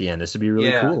shiny at the end. This would be really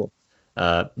Yeah. cool.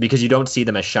 Because you don't see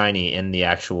them as shiny in the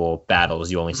actual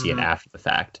battles. You only see it Mhm. after the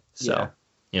fact. So,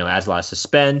 Yeah. it adds a lot of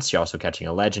suspense. You're also catching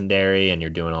a legendary, and you're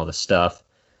doing all this stuff.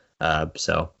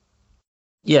 So,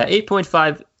 yeah,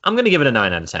 8.5. I'm going to give it a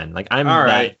 9 out of 10. Like, I'm All that,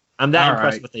 right. I'm that All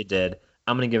impressed right. with what they did.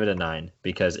 I'm going to give it a 9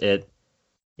 because it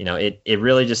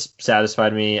really just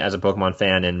satisfied me as a Pokemon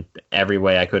fan in every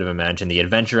way I could have imagined. The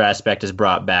adventure aspect is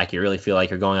brought back. You really feel like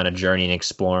you're going on a journey and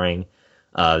exploring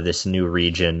this new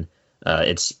region.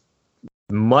 It's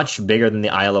much bigger than the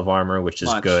Isle of Armor, which is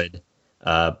Much. good.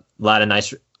 A lot of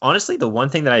nice. Honestly, the one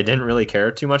thing that I didn't really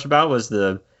care too much about was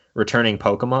the returning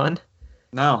Pokemon.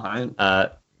 No,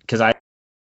 Because I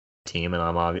team and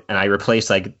I replaced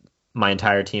like my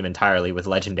entire team entirely with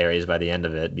legendaries by the end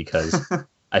of it, because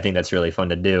I think that's really fun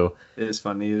to do. it is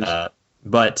fun to use.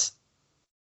 But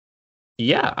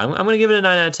yeah, I'm going to give it a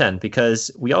 9 out of 10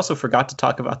 because we also forgot to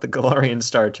talk about the Galarian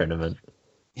Star Tournament.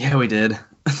 Yeah, we did.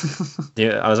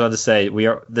 Yeah, I was about to say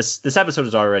this episode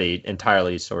is already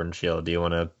entirely Sword and Shield. Do you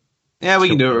want to? Yeah, we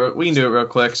can do it. We can do it real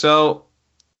quick. So,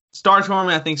 Star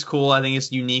Tournament, I think is cool. I think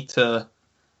it's unique to.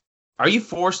 Are you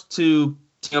forced to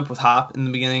team up with Hop in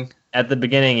the beginning? At the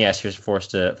beginning, yes, you're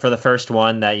forced to. For the first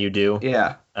one that you do,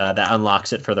 Yeah. that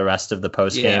unlocks it for the rest of the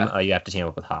post game. Yeah. You have to team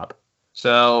up with Hop.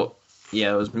 So,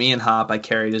 yeah, it was me and Hop. I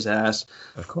carried his ass.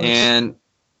 Of course. And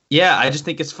yeah, I just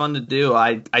think it's fun to do.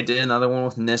 I did another one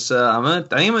with Nissa. I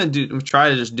think I'm gonna try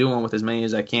to just do one with as many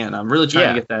as I can. I'm really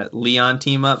trying to get that Leon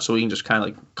team up so we can just kind of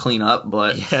like clean up.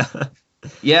 But Yeah.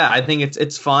 yeah, I think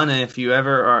it's fun. And if you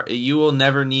ever are, you will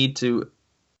never need to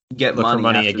get Look for money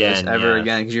money after this again, ever yeah.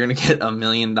 again, because you're gonna get $1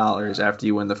 million after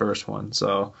you win the first one.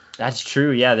 So That's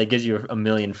true. Yeah, they gives you $1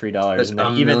 million free dollars, that's and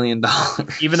 $1 then million.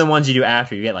 even the ones you do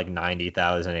after, you get like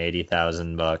 90,000,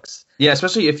 80,000 bucks. Yeah,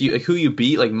 especially if you who you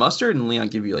beat, like Mustard and Leon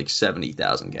give you like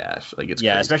 70,000 cash. Like it's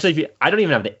Yeah, crazy. especially if you. I don't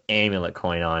even have the amulet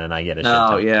coin on, and I get a shit No,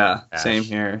 ton. yeah, cash. same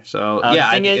here. So The yeah,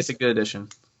 I thing think is- it's a good addition.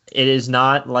 It is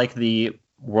not like the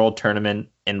World Tournament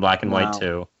in Black and White Wow.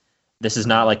 2. This is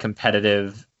not like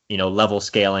competitive, level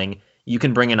scaling. You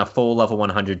can bring in a full level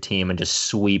 100 team and just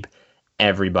sweep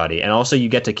everybody. And also you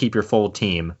get to keep your full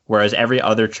team, whereas every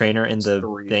other trainer in the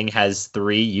Three. thing has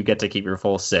 3. You get to keep your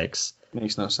full 6.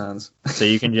 Makes no sense. So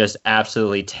you can just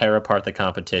absolutely tear apart the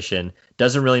competition.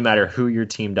 Doesn't really matter who you're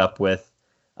teamed up with.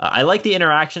 I like the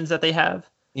interactions that they have.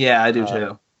 Yeah, I do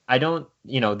too. I don't,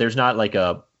 there's not like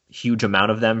a huge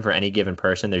amount of them for any given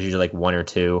person. There's usually like 1 or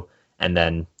 2, and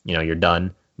then, you're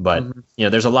done. But,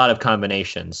 there's a lot of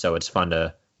combinations, so it's fun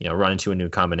to, run into a new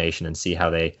combination and see how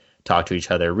they talk to each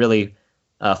other. Really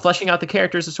fleshing out the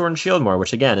characters of Sword and Shield more,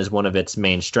 which again is one of its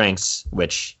main strengths,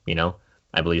 which,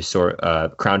 I believe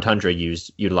Crown Tundra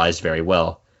utilized very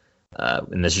well.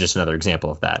 And this is just another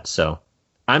example of that. So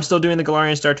I'm still doing the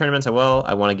Galarian Star tournaments. I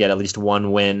want to get at least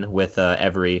 1 win with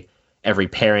every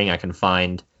pairing I can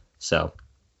find. So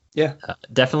yeah,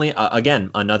 definitely,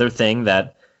 again, another thing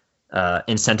that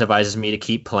incentivizes me to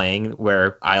keep playing,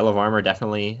 where Isle of Armor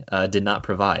definitely did not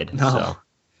provide. No, so,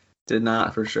 did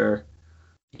not for sure.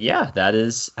 Yeah, that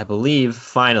is, I believe,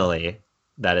 finally,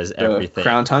 that is everything.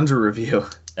 Crown Tundra review.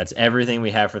 That's everything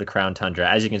we have for the Crown Tundra.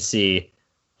 As you can see,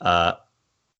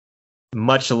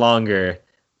 much longer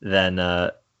than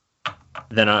my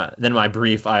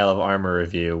brief Isle of Armor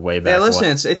review way back. Yeah,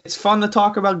 listen, it's fun to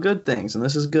talk about good things, and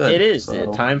this is good. It is.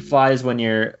 So. Time flies when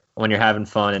you're having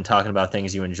fun and talking about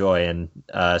things you enjoy, and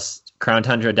Crown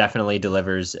Tundra definitely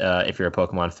delivers if you're a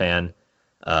Pokemon fan.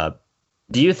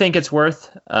 Do you think it's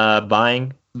worth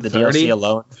buying the 30? DLC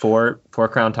alone for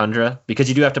Crown Tundra? Because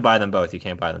you do have to buy them both. You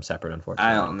can't buy them separate,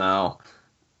 unfortunately. I don't know.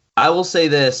 I will say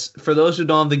this. For those who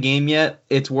don't have the game yet,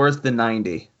 it's worth the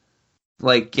 90.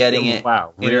 Like, getting it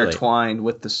intertwined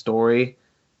with the story.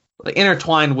 Like,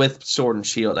 intertwined with Sword and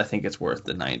Shield, I think it's worth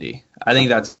the 90. I think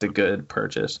that's a good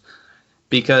purchase.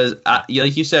 Because,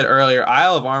 like you said earlier,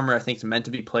 Isle of Armor, I think, is meant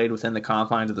to be played within the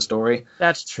confines of the story.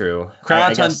 That's true.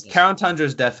 Crown Tundra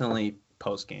is definitely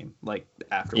post-game, like,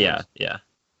 afterwards. Yeah.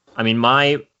 I mean,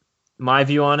 my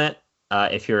view on it,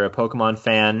 if you're a Pokemon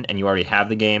fan and you already have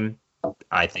the game,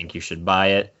 I think you should buy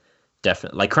it.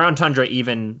 Definitely. Like, Crown Tundra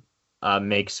even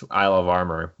makes Isle of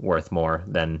Armor worth more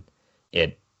than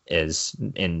it is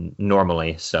in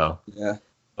normally. So, yeah.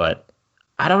 But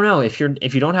I don't know, if you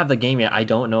don't have the game yet, I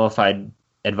don't know if I'd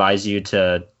advise you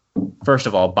to, first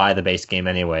of all, buy the base game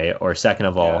anyway, or second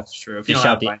of all, that's true. If you don't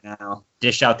have it by now,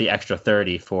 dish out the extra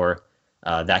 30 for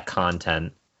that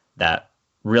content that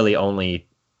really only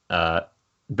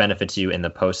benefits you in the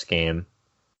post game.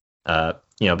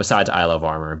 Besides Isle of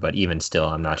Armor, but even still,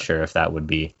 I'm not sure if that would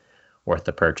be worth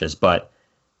the purchase. But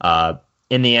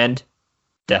in the end,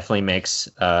 definitely makes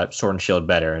Sword and Shield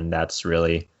better, and that's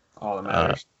really all that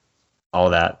matters. All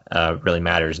that really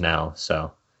matters now.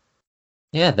 So,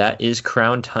 yeah, that is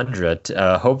Crown Tundra.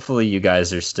 Hopefully, you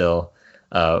guys are still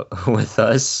with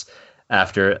us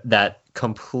after that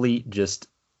complete just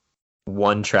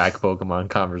one-track Pokemon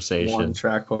conversation.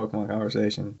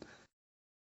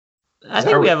 I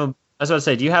think we have a. I was about to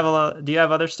say, do you have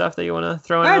other stuff that you want to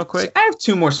throw in real quick? I have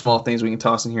 2 more small things we can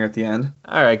toss in here at the end.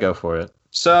 All right, go for it.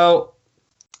 So,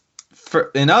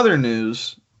 in other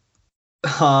news,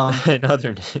 an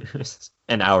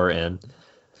hour in.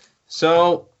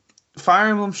 So, Fire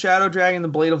Emblem Shadow Dragon: The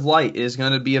Blade of Light is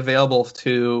going to be available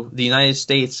to the United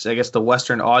States, I guess the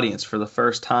Western audience, for the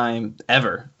first time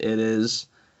ever. It is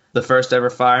the first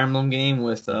ever Fire Emblem game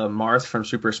with Marth from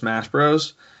Super Smash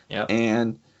Bros. Yeah.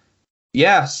 And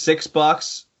yeah,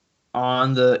 $6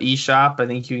 on the eShop. I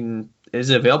think is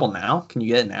it available now? Can you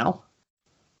get it now?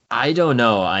 I don't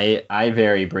know. I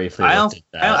very briefly looked at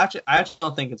that. I actually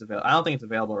don't think it's available. I don't think it's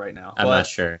available right now. I'm not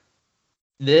sure.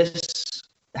 This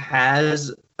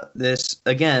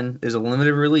again is a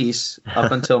limited release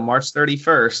up until March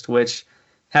 31st, which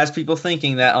has people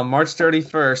thinking that on March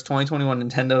 31st, 2021,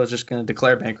 Nintendo is just going to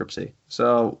declare bankruptcy.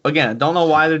 So again, don't know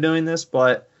why they're doing this,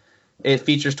 but it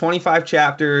features 25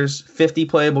 chapters, 50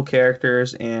 playable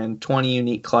characters, and 20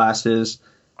 unique classes.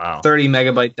 Wow. 30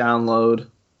 megabyte download.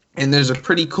 And there's a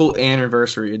pretty cool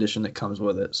anniversary edition that comes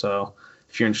with it. So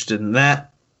if you're interested in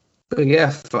that. But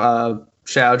yeah,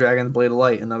 Shadow Dragon: The Blade of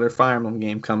Light, another Fire Emblem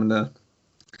game coming to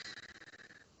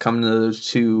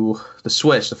the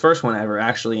Switch. The first one ever,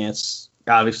 actually. And it's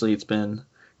been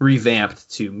revamped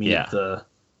to meet the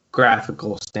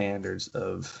graphical standards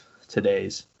of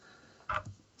today's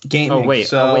gaming. Oh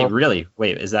wait, really?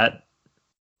 Wait, is that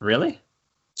really?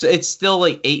 So it's still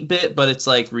like 8-bit, but it's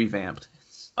like revamped.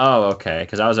 Oh, okay.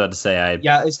 Because I was about to say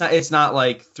it's not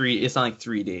like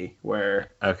 3D where.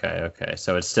 Okay.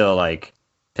 So it's still like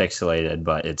pixelated,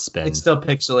 but it's still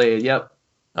pixelated. Yep.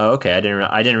 Oh, okay. I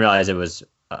didn't realize it was.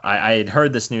 I had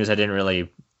heard this news. I didn't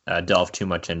really delve too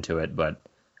much into it, but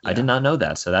I did not know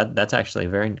that. So that's actually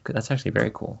very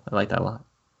cool. I like that a lot.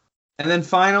 And then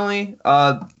finally,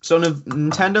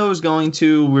 Nintendo is going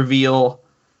to reveal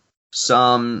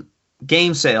some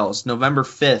game sales November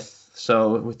 5th.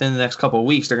 So within the next couple of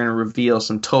weeks, they're going to reveal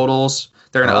some totals.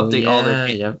 They're going to Oh update all their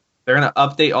yeah, yep. they're going to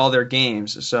update all their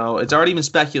games. So it's already been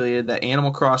speculated that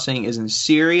Animal Crossing is in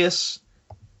serious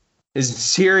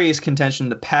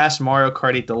contention to pass Mario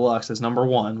Kart 8 Deluxe as number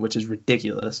one, which is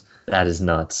ridiculous. That is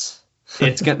nuts.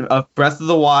 It's going Breath of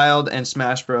the Wild and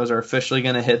Smash Bros are officially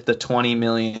going to hit the 20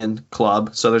 million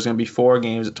club. So there's going to be 4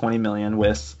 games at 20 million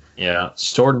with Yeah,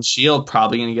 Sword and Shield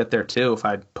probably going to get there too if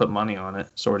I put money on it.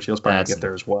 Sword and Shield's probably going to That's- get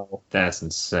there as well. that's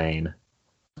insane.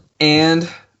 And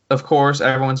of course,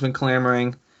 everyone's been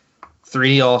clamoring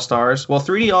 3D All Stars. Well,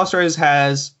 3D All Stars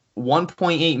has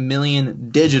 1.8 million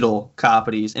digital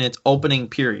copies in its opening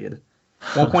period.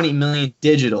 1.8 million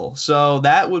digital. So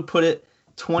that would put it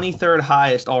 23rd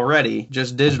highest already,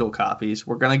 just digital copies.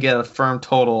 We're going to get a firm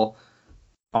total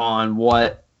on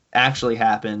what actually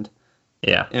happened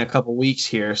Yeah, in a couple weeks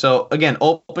here. So again,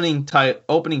 opening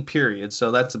period.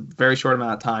 So that's a very short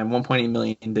amount of time. 1.8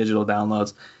 million digital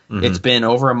downloads. Mhm. It's been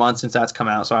over a month since that's come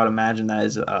out, so I would imagine that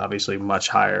is obviously a much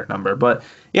higher number. But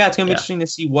yeah, it's gonna be Yeah. interesting to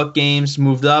see what games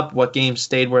moved up, what games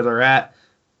stayed where they're at.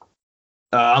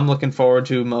 I'm looking forward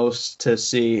to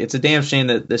see. It's a damn shame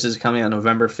that this is coming out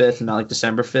November 5th and not like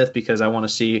December 5th because I want to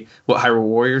see what Hyrule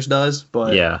Warriors does.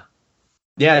 But yeah.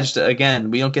 just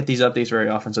again, we don't get these updates very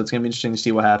often, so it's gonna be interesting to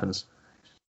see what happens.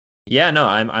 Yeah, no,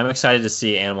 I'm excited to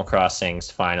see Animal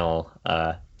Crossing's final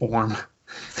Form.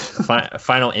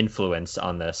 final influence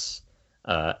on this,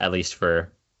 at least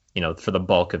for for the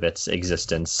bulk of its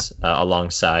existence,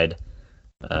 alongside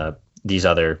these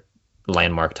other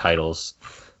landmark titles.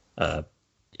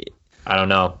 I don't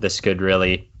know. This could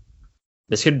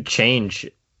change.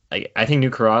 I think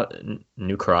New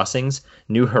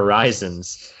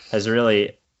Horizons has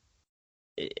really.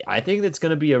 I think it's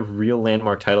going to be a real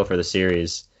landmark title for the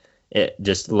series.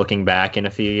 Just looking back in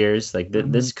a few years, like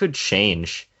this could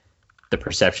change the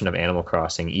perception of Animal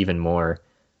Crossing even more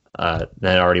than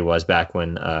it already was back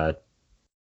when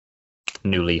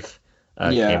New Leaf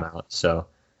came out. So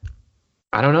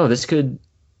I don't know. This could.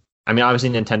 I mean, obviously,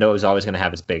 Nintendo is always going to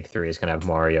have its big three. It's going to have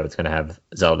Mario. It's going to have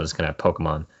Zelda. It's going to have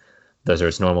Pokemon. Those are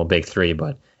its normal big three.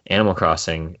 But Animal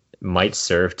Crossing might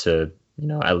serve to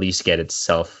at least get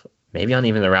itself maybe on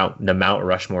even the Mount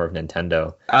Rushmore of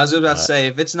Nintendo. I was about to say,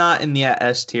 if it's not in the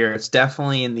S tier, it's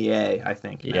definitely in the A, I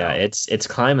think. Now. Yeah, it's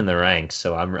climbing the ranks,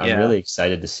 so I'm really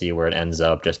excited to see where it ends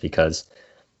up, just because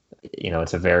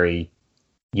it's a very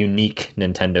unique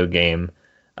Nintendo game.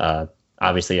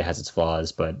 Obviously, it has its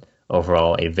flaws, but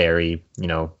overall, a very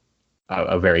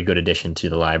a very good addition to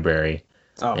the library.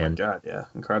 Oh my god, yeah,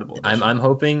 incredible.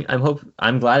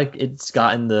 I'm glad it's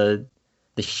gotten the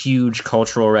huge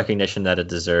cultural recognition that it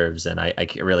deserves, and I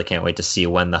really can't wait to see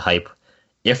when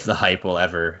if the hype will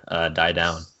ever die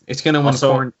down. It's gonna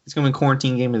win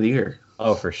quarantine game of the year.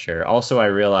 Oh, for sure. Also, I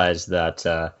realized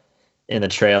that in the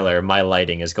trailer, my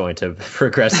lighting is going to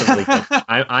progressively.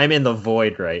 I'm in the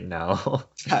void right now.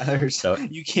 So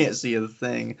you can't see a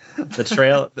thing. The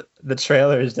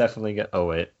trailer is definitely good. Oh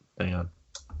wait, hang on.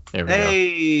 There we go.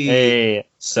 Hey.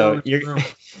 So you're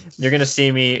gonna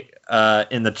see me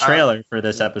in the trailer for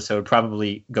this episode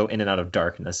probably go in and out of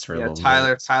darkness for a little bit.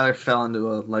 Tyler fell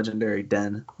into a legendary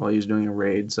den while he was doing a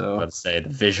raid. So let's say the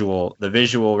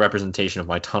visual representation of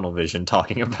my tunnel vision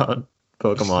talking about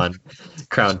Pokemon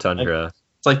Crown Tundra.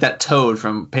 It's like that Toad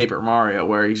from Paper Mario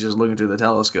where he's just looking through the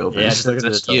telescope. Yeah, just looking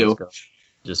through the telescope.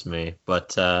 Just me.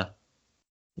 But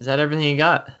is that everything you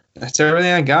got? That's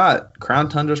everything I got. Crown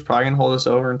Tundra's probably gonna hold us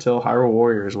over until Hyrule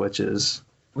Warriors, which is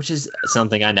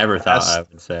something I never thought I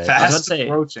would say. Fast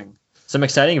approaching. Some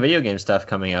exciting video game stuff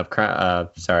coming up. Crown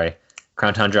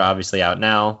Tundra obviously out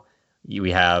now.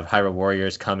 We have Hyrule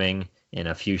Warriors coming in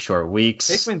a few short weeks.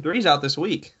 Pikmin 3's out this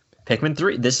week. Pikmin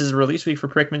 3. This is release week for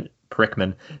Pikmin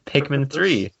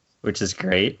 3, which is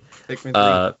great. Pikmin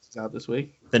 3 is out this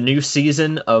week. The new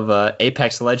season of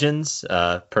Apex Legends,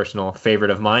 personal favorite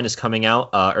of mine, is coming out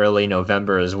early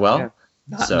November as well. Yeah.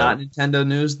 Not Nintendo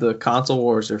news. The console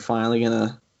wars are finally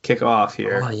gonna kick off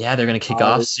here. Oh yeah, they're gonna kick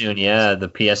off soon. Yeah, the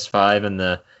PS5 and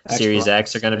the Series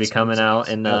X are gonna be coming out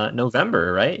in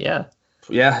November, right? Yeah.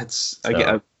 Yeah, it's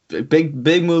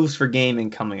big moves for gaming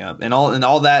coming up, and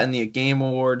all that in the Game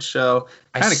Awards show.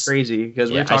 Kind of crazy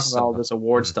because we were talking about all this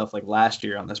award stuff like last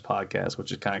year on this podcast,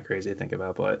 which is kind of crazy to think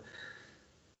about. But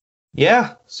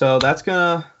yeah, so that's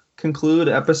gonna conclude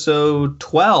episode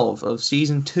 12 of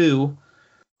season 2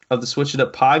 of the Switch It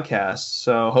Up podcast.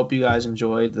 So hope you guys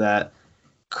enjoyed that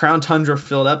Crown Tundra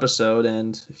filled episode,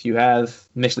 and if you have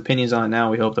mixed opinions on it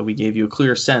now, we hope that we gave you a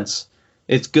clear sense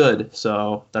it's good.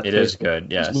 So that's it is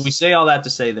good. Yes, we say all that to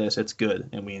say this. It's good,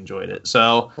 and we enjoyed it.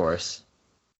 So of course.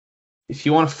 If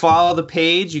you want to follow the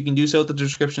page, you can do so at the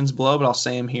descriptions below, but I'll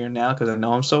say them here now because I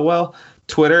know them so well.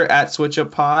 Twitter at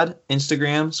SwitchUpPod,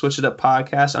 Instagram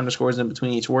SwitchItUpPodcast, underscores in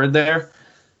between each word there.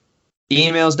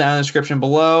 Emails down in the description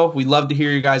below. We'd love to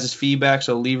hear your guys' feedback,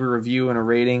 so leave a review and a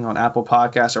rating on Apple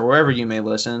Podcasts or wherever you may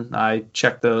listen. I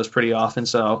check those pretty often,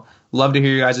 so love to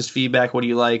hear your guys' feedback. What do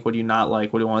you like? What do you not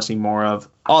like? What do you want to see more of?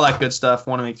 All that good stuff.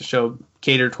 Want to make the show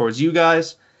catered towards you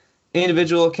guys.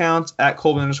 Individual accounts at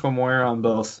Colby_Moyer on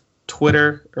both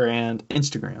Twitter and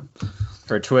Instagram.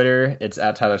 For Twitter, it's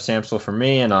at Tyler Samsel for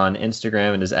me, and on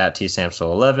Instagram, it is at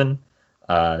TSamsel11.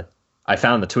 I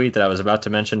found the tweet that I was about to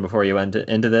mention before you went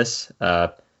into this.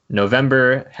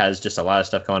 November has just a lot of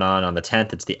stuff going on. On the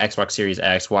 10th, it's the Xbox Series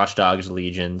X, Watch Dogs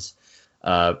Legions,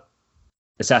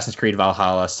 Assassin's Creed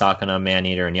Valhalla, Sakuna,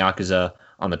 Maneater, and Yakuza.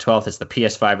 On the 12th, it's the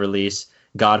PS5 release,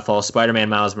 Godfall, Spider-Man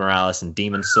Miles Morales, and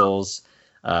Demon's Souls.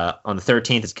 On the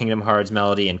 13th, it's Kingdom Hearts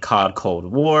Melody and COD Cold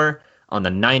War. On the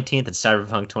 19th, it's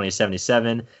Cyberpunk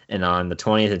 2077. And on the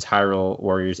 20th, it's Hyrule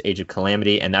Warriors Age of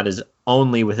Calamity. And that is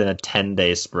only within a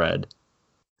 10-day spread.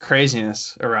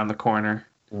 Craziness around the corner.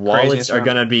 Wallets are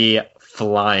going to be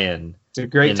flying. It's a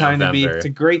great time to be. It's a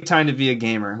great time to be a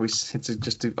gamer.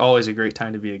 Always a great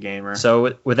time to be a gamer.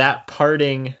 So with that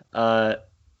parting,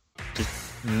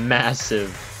 just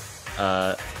massive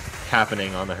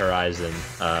happening on the horizon.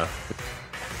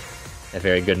 A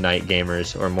very good night,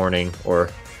 gamers, or morning, or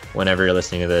whenever you're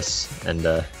listening to this.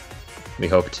 And we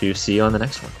hope to see you on the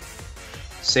next one.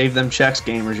 Save them checks,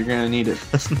 gamers. You're going to need it.